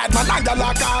a bad man, I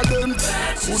gotta call them.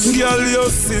 Girl you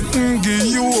sitting, give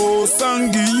you house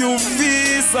and give you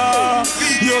visa.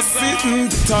 You're sitting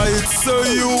tight, so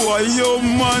you are your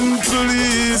man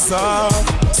pleaser.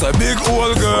 So big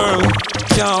old girl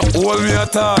can't hold me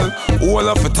at all. All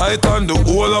of a tight and the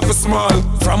whole of a small.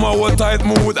 From our tight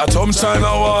mood, I jump China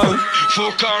wall.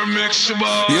 Fuck her, make she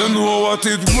ball. You know what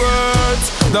it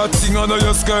worth. That thing under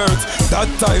your skirt. That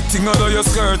tight thing under your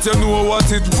skirt. You know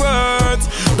what it worth.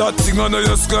 That thing under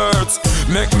your skirt.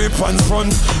 Make me pants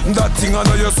front. That thing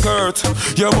under your skirt.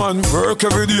 Yeah man, work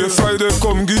every day. Friday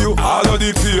come give you all of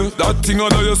the pay. That thing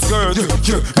under your skirt.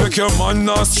 Yeah, make your man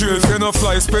not straight. Can a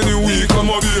fly spend a week, come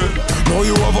over here. Now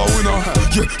you have a winner.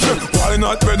 Yeah, why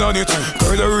not bet on it?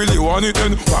 Girl, you really want it,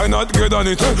 then why not get on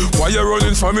it? Why you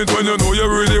running from it when you know you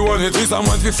really want it? This a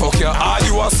man fi fuck you hard,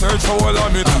 you a search for all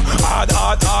of it. Hard,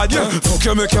 yeah. Fuck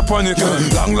you, make you panic.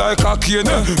 Long like a cane,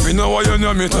 we know why you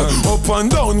name it. Up and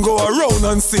down, go around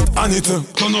and sit on it.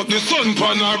 Turn up the sun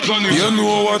pan our planet. You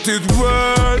know what it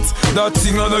worth. That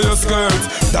thing under your skirt.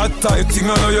 That tight thing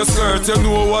under your skirt. You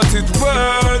know what it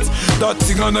worth. That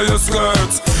thing under your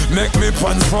skirt. Make me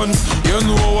pants front. You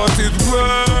know what it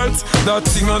worth. That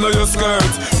thing under your skirt.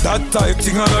 That tight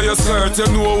thing under your skirt. You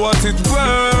know what it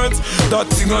worth. That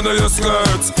thing under your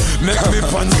skirt. Make me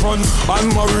pants front.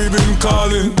 And Marie been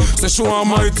calling. Say she want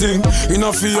my thing. In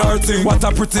a fear thing. What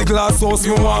a pretty glass house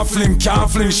me want fling.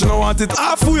 Can't fling. She don't want it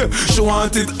halfway. She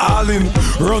want it all in.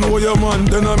 Run with your man.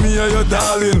 Then I'm me and your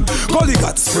darling. Golly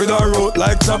got spread her out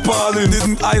like Chapalin.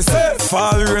 Didn't I say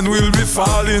fall rain will be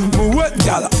falling. Me wet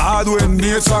gal hard when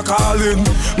nature calling.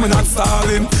 Me not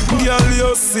stalling. Girl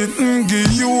you sitting,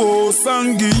 give you house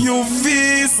and give you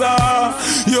visa.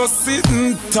 You're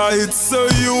sitting tight, so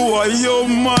you are your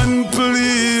man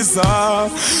pleaser.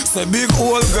 Say big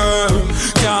old girl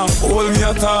can't hold me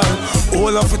at all.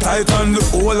 All of it tight and the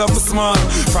whole of it small.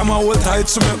 From a whole tight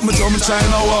she make me jump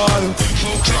China wall.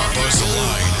 Drop us a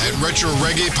line at Retro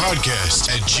Reggae Podcast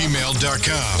at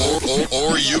gmail.com.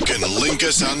 Or you can link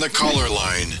us on the caller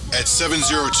line at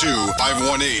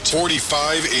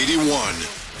 702-518-4581.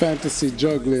 Fantasy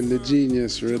juggling, the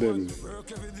genius rhythm.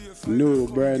 New,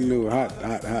 brand new, hot.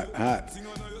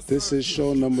 This is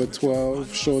show number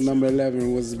 12. Show number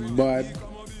 11 was Bud.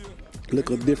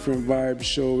 Little different vibe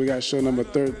show. We got show number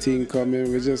 13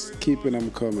 coming. We're just keeping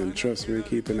them coming. Trust me,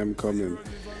 keeping them coming.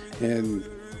 And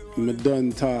I'm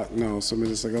done talk now, so I'm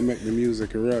just gonna make the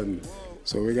music run.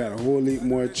 So we got a whole heap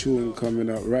more tune coming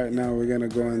up. Right now we're gonna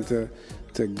go into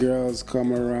Girls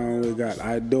Come Around. We got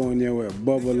Idonia with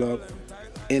Bubble Up,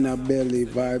 Inner Belly,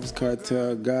 Vibes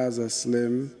Cartel, Gaza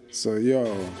Slim. So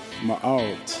yo, I'm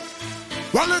out.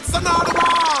 Well, it's another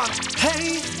one.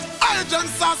 Hey, Agent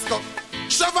Sasko.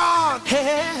 Siobhan,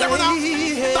 hey,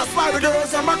 that's why the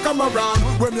girls I'ma come around.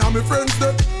 When me and my friends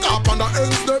step, top on the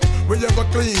end step, we ever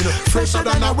clean, fresher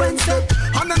than a Wednesday.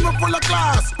 And then we full of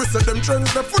class. We say them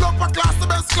trends, they full up a class, the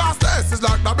best class. The S is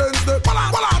like the Benz, they pull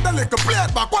on the little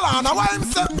plate back, pull on a wine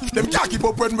set. Them can't keep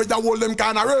up when we hold them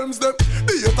kind of realms, them.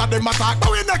 The youth of them attack,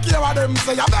 but we not care what them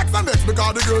say. You vex and vex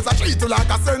because the girls are treat you like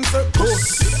a sensei.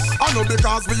 I know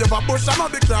because we have a push, I know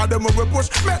the car them we push.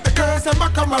 Make the girls them a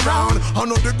come around. I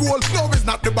know the goal, no it's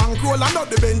not the bankroll. I know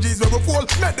the Benjis where we fall.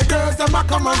 Make the girls them a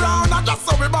come around. I just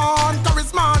so we born,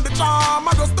 charisma and the charm.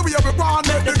 I just the way we born.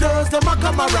 Make the girls them a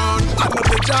come around. I know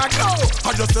the jack, no,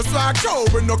 I just a swag show.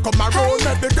 We no come around.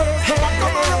 Make the girls them a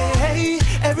come around. Hey,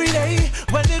 every day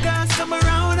when the girls come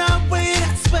around, I wait.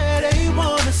 That's where they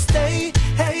wanna stay.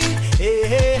 Hey, hey,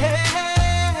 hey,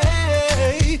 hey,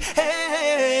 hey,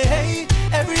 hey, hey.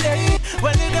 Every day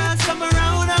when the girls come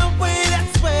around, I wait.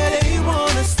 That's where they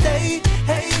wanna stay.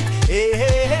 Hey, hey,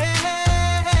 hey,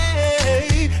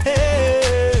 hey,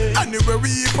 hey. Anywhere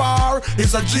we par,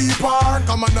 it's a G-par.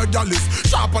 Come on, a gal is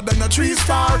sharper than a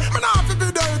 3-star. Man, I have to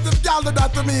be there if gal do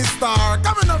that to me, star.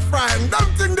 Come in a friend, them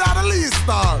think they're the least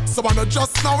star. So I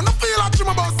just now, no feel like you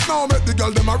my boss now. Make the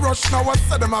girl them a rush now, I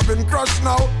said them have been crushed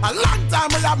now. A long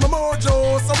time I have my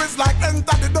mojo, so it's like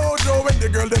enter the dojo. When the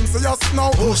girl them say us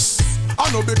now, I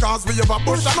know because we have a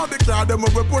push, I know the car them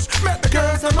we push. Make the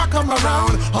girls them a come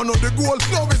around. I know the goal,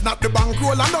 no it's not the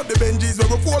bankroll. I know the Benjis where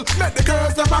we fall. Make the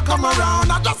girls them a come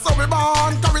around. I just so we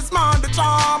born, charisma and the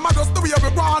charm. I just the way we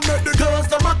born. Make the girls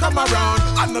them a come around.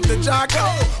 I know the jack, no,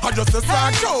 I just a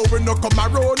swag show. We no come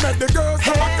around. Make the girls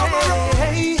them a come around.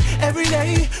 Hey, every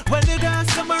day when the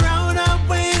girls come around, I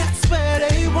wait. That's where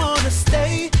they wanna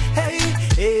stay. Hey,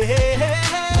 hey, hey, hey,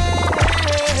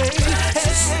 hey, hey,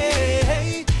 hey,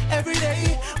 hey. Every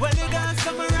day when the girls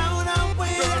come around, I'm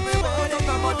waiting.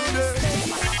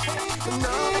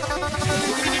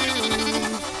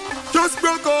 Just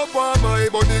broke up on my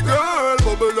body, girl.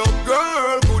 Bubble up,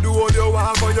 girl. Could do all you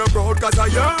have on your crowd, cause I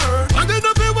yearn. And then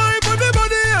up your wipe on the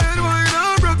body and wine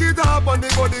up. Rock it up on the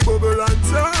body, bubble and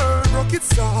turn. Rock it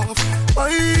soft,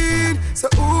 fine. Say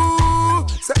ooh,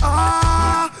 say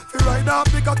ah. Feel right up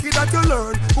the cocky that you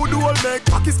learn. Could do all make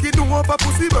cocky skin do up a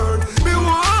pussy burn. Me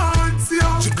want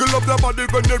ya. Jiggle up your body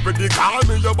when you're ready. Call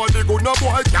me your body good, no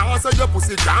boy can't say your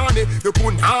pussy canny. You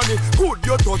punani, could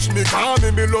you touch me, call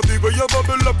me. Me love the way you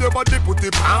bubble up your body, put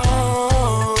it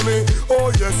on me.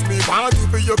 Oh yes, me want it.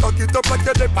 For you cock it up like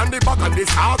you're dead on the back and the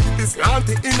soft. It is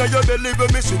slanty. Inna your belly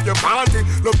when me shake your panty.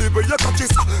 Love the way you touch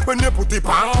it when you put it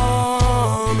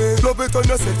on me. Love it when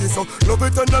you set it so. Love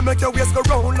it when you make your waist go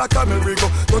round like a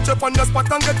merry-go. Touch up on the spot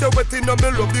and get you wet in. Me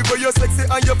love the way you're sexy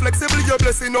and you're flexible. You're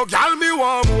blessing. No, girl, me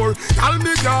want more. Call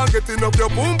me, girl, getting up your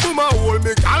boom boom a hole.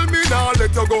 Me call me now,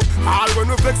 let you go. All when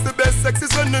we flex the best sex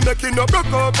is when we making up.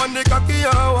 Broke up on the cocky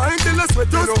and wine till I sweat.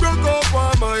 Just broke up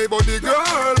on my body,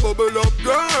 girl. Bubble up,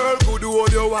 girl. Could do all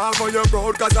you have on your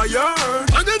crowd, cause I yearn.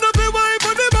 And then up your wipe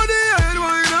on the body and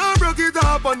wine up. Broke it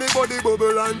up on the body,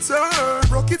 bubble and turn.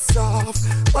 Broke it soft,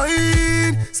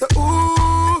 fine. Say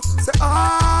ooh, say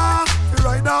ah.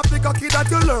 Right off the cocky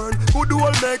that you learn. Could do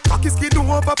all make cocky skin do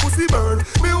up a pussy burn.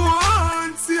 Me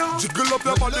want ya. Jiggle up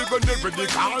your body when you're ready.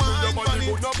 Call me your body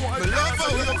good, no boy. Me love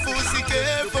how your pussy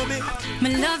care for me.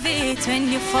 Me love it when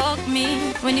you fuck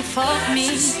me, when you fuck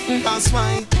me. That's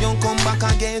why you come back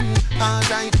again.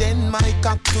 Alright then, my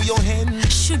cock to your hand.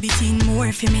 Should be teen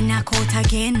more for me knock out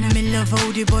again. Me love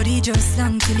how the body just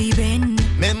long till he bend.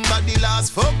 Remember the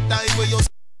last fuck die where you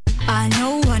I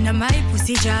know one of my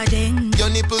pussy Jordan. Your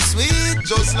nipple sweet,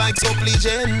 just like supply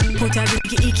gen. Put a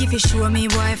big icky if you show me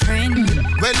boyfriend.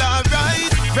 Well,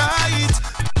 alright, right.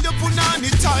 You put on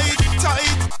it tight, tight.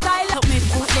 Style help me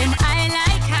put them I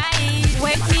like high.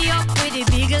 Wake me up with a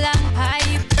big long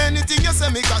pipe. Anything you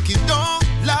say me cocky don't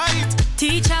light.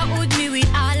 Teacher would me with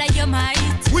all of your might.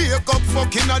 Wake up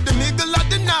fucking at the middle of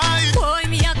the night. Boy,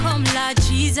 me a come Lord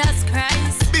Jesus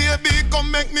Christ. Baby,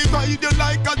 come make me ride you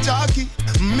like a jockey.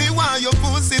 Me want your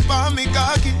pussy for me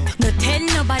cocky. No tell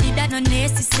nobody that no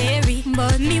necessary,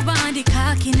 but me want the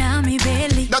cocky now me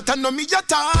belly. That I know me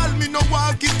at all, me no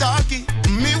walkie-talkie.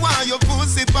 Me want your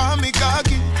pussy for me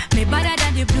cocky. Me better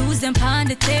than the blues them on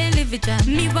the television.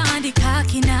 Me want the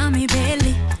cocky now me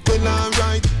belly. Well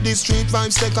alright, the street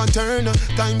vibes take a turn.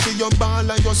 Time for your ball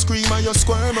and your scream and your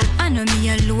squirm. I know me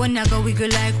alone I go wiggle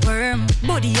like worm.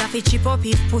 Body have to chip up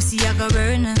if pussy I go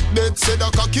burn. Bed say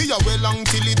the cocky you well long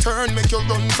till it turn. Make you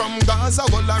run from Gaza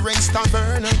while I rent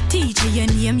tavern. Teach you your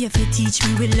name, you fi teach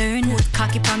me we learn. Put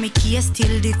cocky pa me case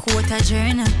till the court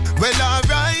adjourn. Well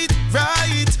alright,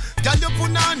 right. Girl you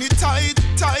put on it tight,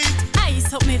 tight.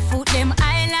 Ice up me foot them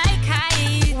I like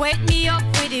high. Wake me up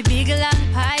with a big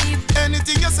long pipe.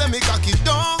 Anything you say me cocky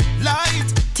don't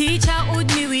light. Teacher would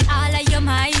me with all of your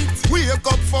might. Wake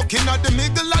up fucking at the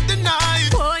middle of the night.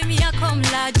 Boy me a come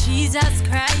Lord Jesus Jesus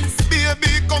Christ. Baby,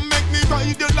 come make me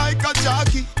ride you like a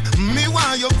jockey. Me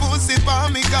want your pussy for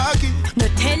me cocky. No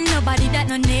tell nobody that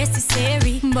no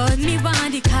necessary, but me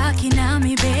want the cocky now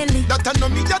me belly. That I know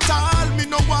me at all, me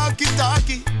no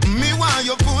walkie-talkie. Me want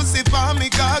your pussy for me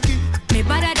cocky. Me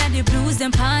better than the blues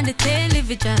them on the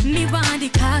television. Me want the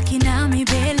cocky now me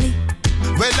belly.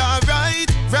 Well,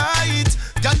 alright, right.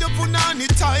 Girl, you put on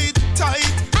it tight,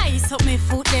 tight. Ice up me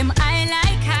foot, them I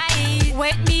like high.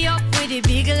 Wet me up with the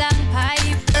big long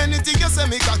pipe. Anything you say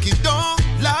me cocky don't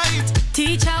light.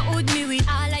 Teacher would me with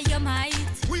all of your might.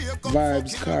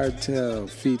 Vibes Cartel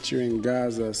featuring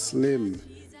Gaza Slim,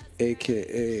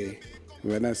 aka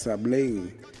Vanessa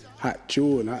Bling. Hot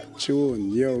tune.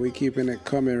 Yo, we keeping it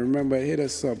coming. Remember, hit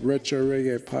us up,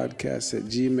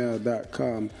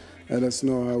 retroreggaepodcast@gmail.com. Let us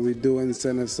know how we doing.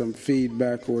 Send us some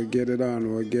feedback or get it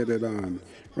on.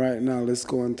 Right now, let's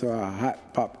go into a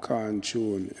hot popcorn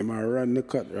tune. Am I run the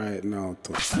cut right now,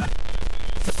 too?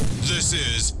 This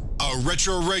is a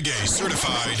Retro Reggae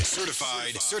certified.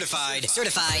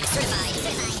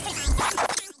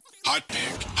 Hot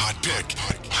pick.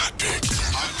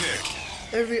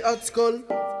 Every hot skull,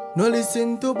 no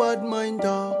listen to bad mind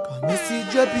talk. A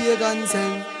message a pagan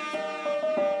send.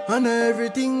 And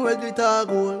everything where glitter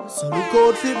gold. So look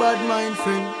out for bad mind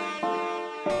friend.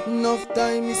 Enough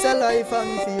time is a life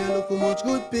and fear. Look how much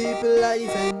good people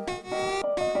life end.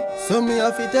 So me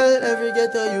have to tell every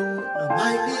ghetto you I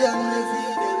might be on the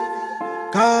field.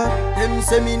 Cause them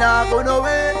say me nah go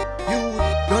nowhere. You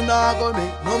don't nah go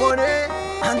make no money.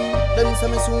 And them say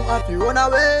me soon have to run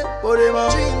away. But them a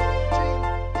dream.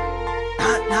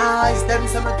 Not nice, them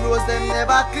say me clothes them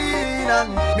never clean.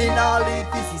 And me nah live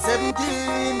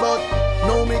PC-17. But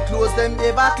now me clothes them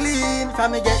ever clean.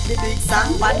 From me get the big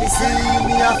song but me see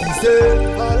me have to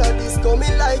say all of this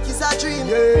coming like it's a dream.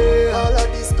 Yeah. All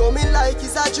of this coming like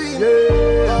it's a dream.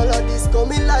 Yeah. All of this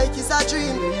coming like it's a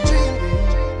dream.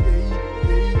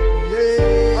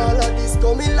 All of this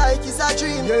coming like it's a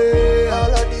dream. Yeah.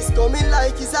 All of this coming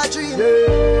like it's a dream.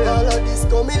 Yeah. All of this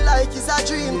coming like it's a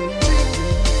dream.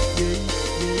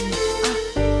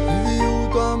 If you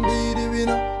can be the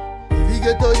winner, if you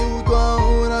get a youth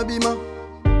wanna be ma.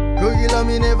 Regular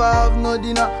me never have no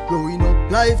dinner. Growing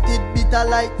up life did bitter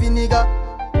like vinegar.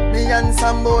 Me and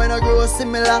some boy no grow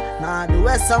similar. Nah the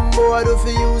way some boy do for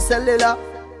you cellular.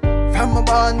 From a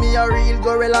born me a real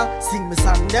gorilla. Sing me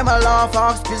song, them a laugh,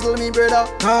 ask pizzle me brother.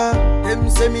 Them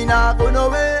say me nah go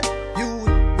nowhere. You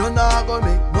don't nah go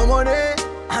make no money.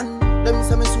 And them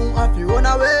say me soon have to run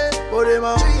away. But them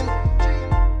a dream.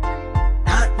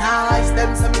 Not nice,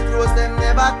 them say me clothes them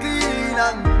never clean.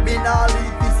 And me nah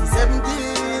live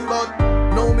PC-17. But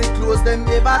now me clothes them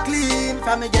ever clean.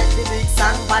 From me get the big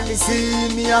song on the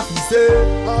scene. Me have to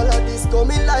say all of this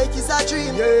coming like it's a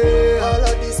dream. Yeah. All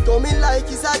of this coming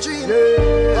like it's a dream.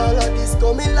 Yeah. All of this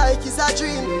coming like it's a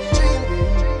dream. Yeah.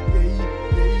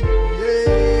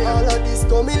 All of this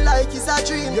coming like it's a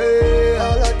dream. Yeah.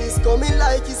 All of this coming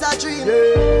like it's a dream.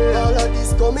 Yeah. All of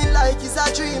this coming like it's a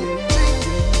dream.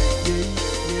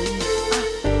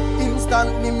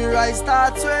 Instantly me rise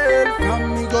start swell.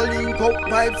 From me go link up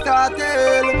Vibes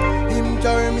Cartel. Him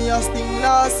carry me a sting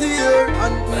last year.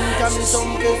 And him carry me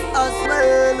some cup as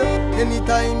well.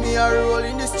 Anytime me a roll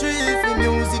in the street, the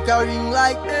music a ring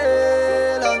like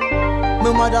bell. And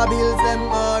my mother bills them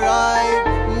alright.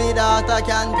 Me daughter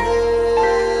can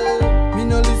tell. Me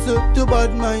no listen to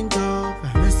bad mind talk. I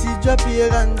message a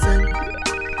parents and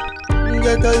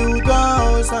get a youth a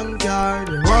house and car.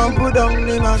 They want put down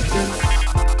the machine.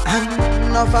 And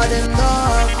enough of them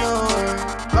don't know.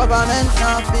 Government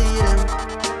not feed them.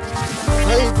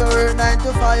 Wait for 9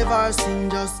 to 5 or sing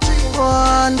just dream. Go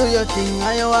on, do your thing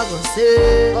and you a go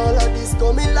say all of this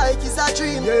coming like it's a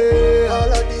dream. Yeah.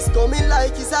 All of this coming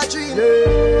like it's a dream.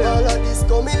 Yeah. All of this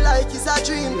coming like it's a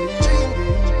dream. Yeah.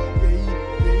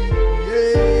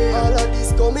 All of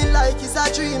this coming like it's a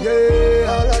dream.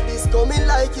 Yeah. All of this coming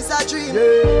like it's a dream.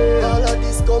 Yeah. All of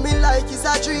this coming like it's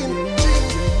a dream.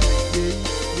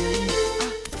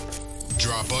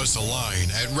 Drop us a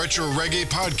line at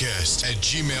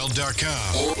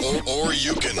retroreggaepodcast@gmail.com. Or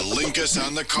you can link us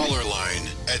on the caller line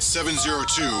at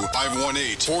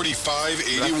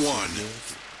 702-518-4581.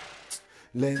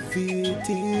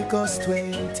 Leviticus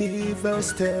 20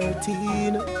 verse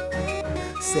 13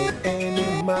 say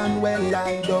any man will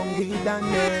lie down with the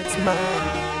next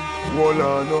man. Well,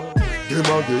 I know, them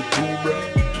a get too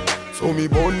bright. So me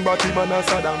born but him and a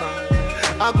Saddam.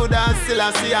 I coulda still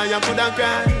a see and you coulda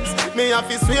Christ. Me have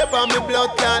to sweep on me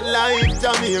blood clot like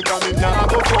Jamaica. Me nah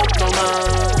go fuck no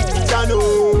man. Ya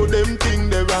know them thing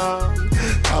they wrong.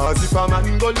 Cause if a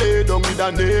man go lay down with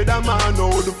another man,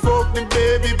 how the fuck the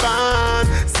baby band?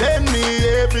 Send me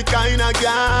every kind of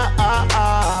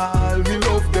girl, me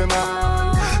love them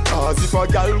all. Cause if a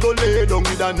girl go lay down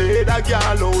with another girl,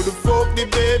 how the fuck the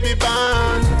baby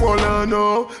band? Well I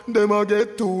know, them a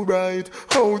get too bright.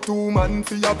 How two man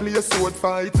fi a play a sword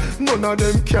fight? None of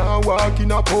them can walk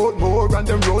in a Portmore and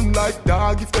them run like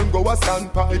dog if them go a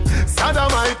sandpipe.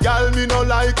 Sodomite girl, me no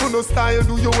like no style.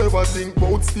 Do you ever think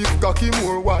about stiff cocky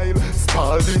more while?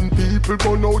 Spalding people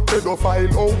burn out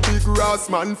pedophile. How big grass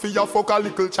man fi a fuck a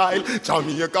little child?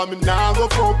 Jamaica me nah go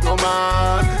fuck no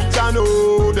man. Jah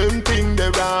know them think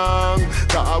they wrong.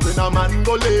 Cause when a man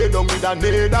go lay down with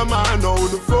another man, how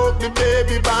the fuck the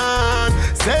baby band?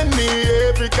 Send me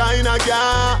every kind of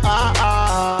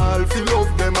girl, fi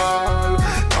love them all.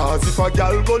 Cause if a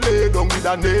girl go lay down with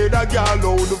another girl,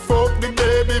 how the fuck the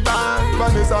baby band?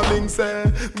 Vanessa Ming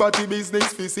say, body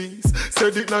business fi cease.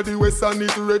 Said it na the west and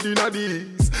it ready na the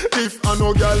east. If a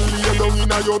no girl lay down in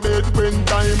your bed when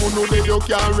time you know bed you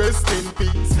can rest in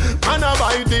peace. Man a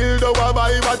buy dildo, a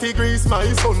buy body grease.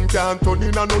 My son can't turn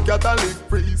in a no Catholic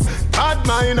priest. Bad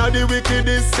mind a the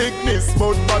wickedest sickness,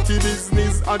 but body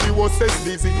business a the worstest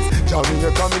disease.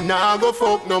 Jamaica me nah go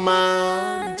fuck no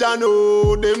man. Jah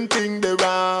know them think they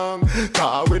wrong.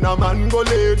 Cause when a man go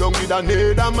lay down with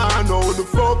another man, how the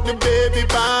fuck the baby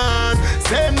band?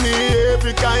 Send me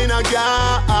every kind of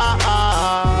girl,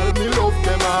 me love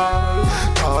them all.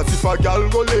 Cause if a girl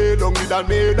go lay down with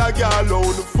another girl,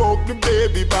 how the fuck the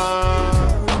baby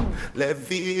band?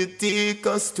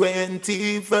 Leviticus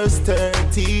 20 verse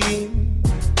 13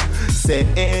 say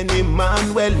any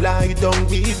man will lie down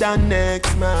with the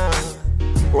next man.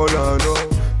 All I know,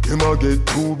 him a get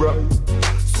too bright.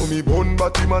 So me bun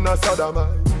but him and a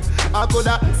sodomite. I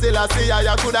coulda Selassie,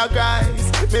 I coulda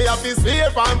Christ. Me have to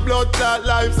swear from blood clot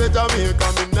life. Say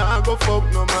Jamaica, me nah go fuck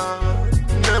no man.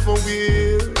 Never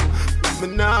will. Me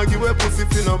nah give a pussy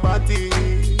to nobody.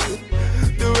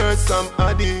 The worst some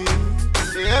addy.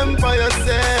 The Empire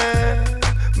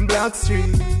said Black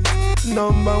Street,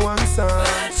 #1 song.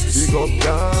 Big up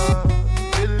down,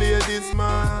 the ladies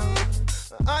man.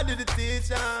 I did the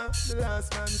teacher, the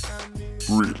last man standing.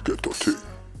 Real ghetto thing.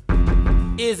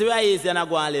 Easy way easy and I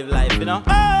go and live life, you know.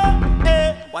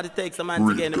 What it takes a man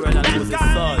to get in the world and lose his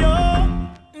soul.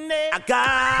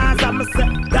 Gaza me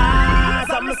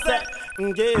say,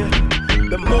 yeah.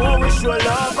 The more we show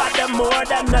love, the more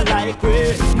them they like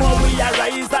we. More we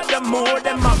arise, the more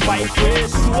them a fight we.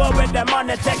 Sure with the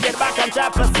money, take it back and try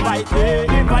to spite we.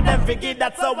 If I them figure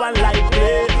that's so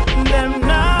unlikely, them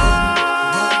nah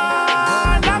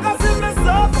go see me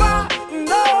suffer,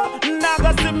 no. Nah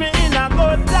go see me in a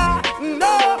gutter,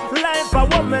 no. Life a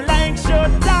woman like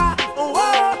shooter,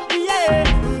 oh yeah.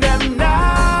 Them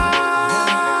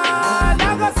nah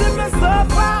go see me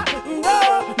suffer, no.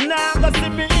 Nah go see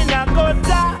me in a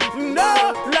gutter, no.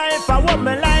 Life a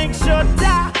woman like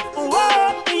shooter,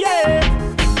 oh yeah.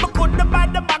 But coulda buy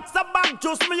the box of bag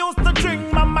juice me used to drink.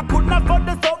 Mama couldn't afford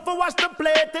the soap for wash the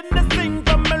plate in the sink.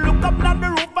 From me look up down the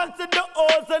roof and see the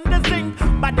holes in the sink.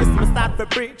 But this me start for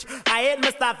preach, I hate me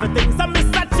start for things. So me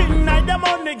searching I the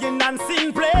money in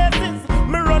unseen places.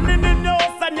 Me running in your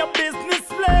house and your business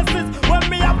places. When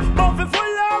me up buffy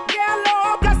full of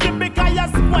yellow, cause it because you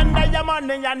squander your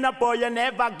money and the boy you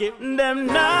never give them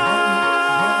nah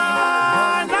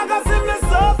go see me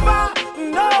suffer,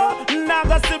 no. Nah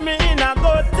go see me in a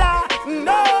gutter,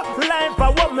 no. Life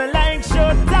a woman like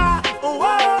shooter,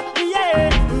 oh yeah.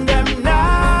 Them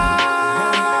nah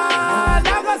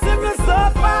go see me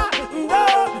suffer, no.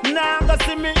 Nah go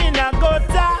see me in a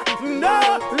gutter, no.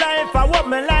 Life a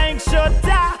woman like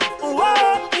shooter,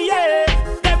 oh yeah.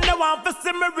 Them no want to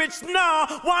see me rich, no.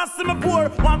 Want to see me poor,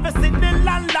 want to see the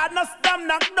landlord no stamp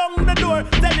knock down the door.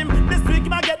 Tell him this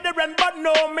week I get the rent, but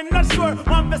no, me not sure.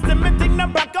 Want to see me think no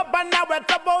back up and now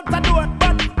it's about the door.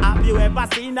 But have you ever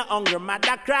seen a hungry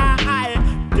mother cry?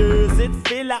 Does it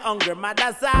feel a hungry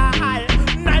mother's eye?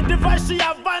 95 she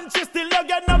have and she still don't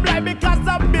get no blind because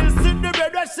of bills in the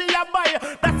bed where she a buy.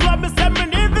 That's why me say me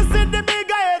need to see the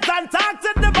big heads and talk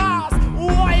to the boss.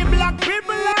 Why black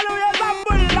people always have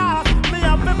bull laugh? Me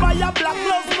have to buy a black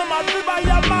gloves, me have to buy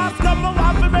a mask. Come on,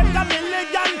 have to make a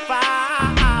million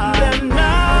fast. Them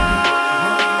nah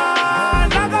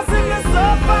go see me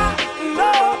suffer,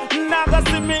 no. Nah go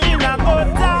see me in a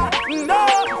gutter, no.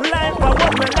 Life a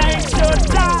woman like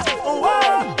shooter, oh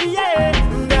yeah.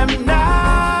 Them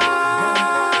nah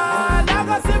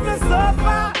go see me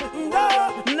suffer, no.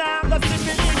 Nah go see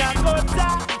me in a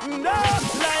gutter, no.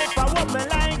 Life a woman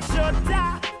like shooter,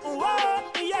 oh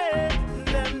yeah.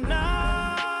 Them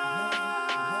nah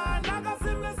go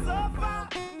see me suffer,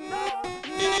 no.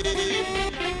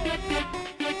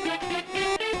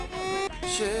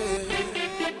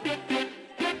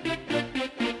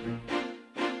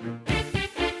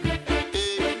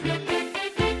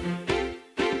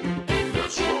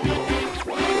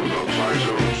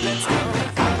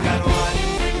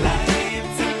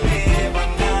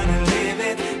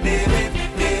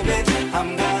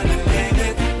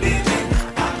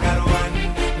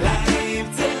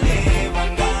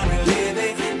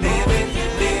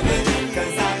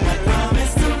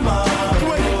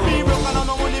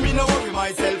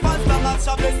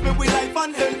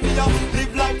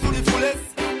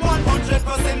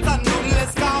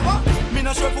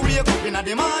 up in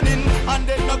the morning, and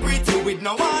then no greet you with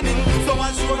no warning. So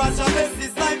as sure as I bless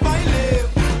this life I live,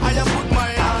 I have put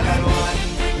my all in one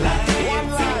life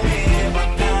to live.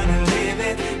 I'm gonna live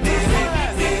it, live it,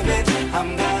 live it.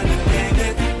 I'm gonna live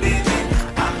it, live it.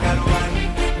 I've got one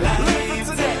life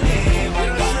to live.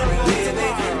 I'm gonna live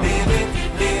it, live it,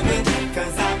 live it.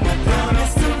 'Cause I'm not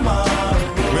promised tomorrow.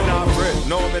 Me not fret,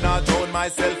 no me not drown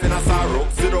myself in a sorrow.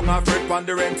 Sit down and fret on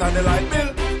the rent and the light bill.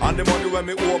 And the money when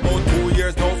me owe about 2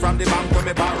 years now from the bank when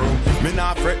me borrow. Me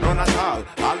not fret none at all.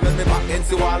 All when me back against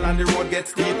the wall and the road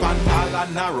gets steep and tall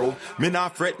and narrow. Me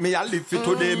not fret, me I live for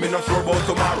today, me not sure about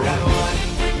tomorrow. Got one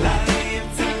life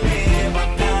to live,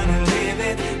 I'm gonna live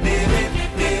it, live it,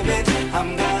 live it. I'm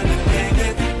gonna live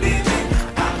it, live it.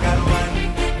 I've got one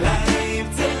life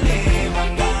to live,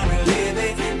 I'm gonna live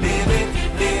it, live it,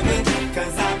 live it.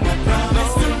 'Cause I'm not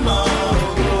promised tomorrow.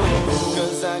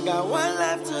 'Cause I got one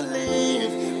life to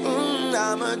live.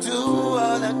 I'ma do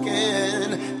all I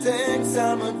can. Take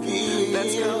some of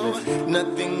give.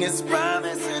 Nothing is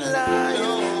promised in life.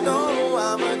 No,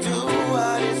 I'ma do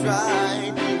what is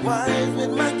right. Be wise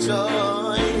with my choice.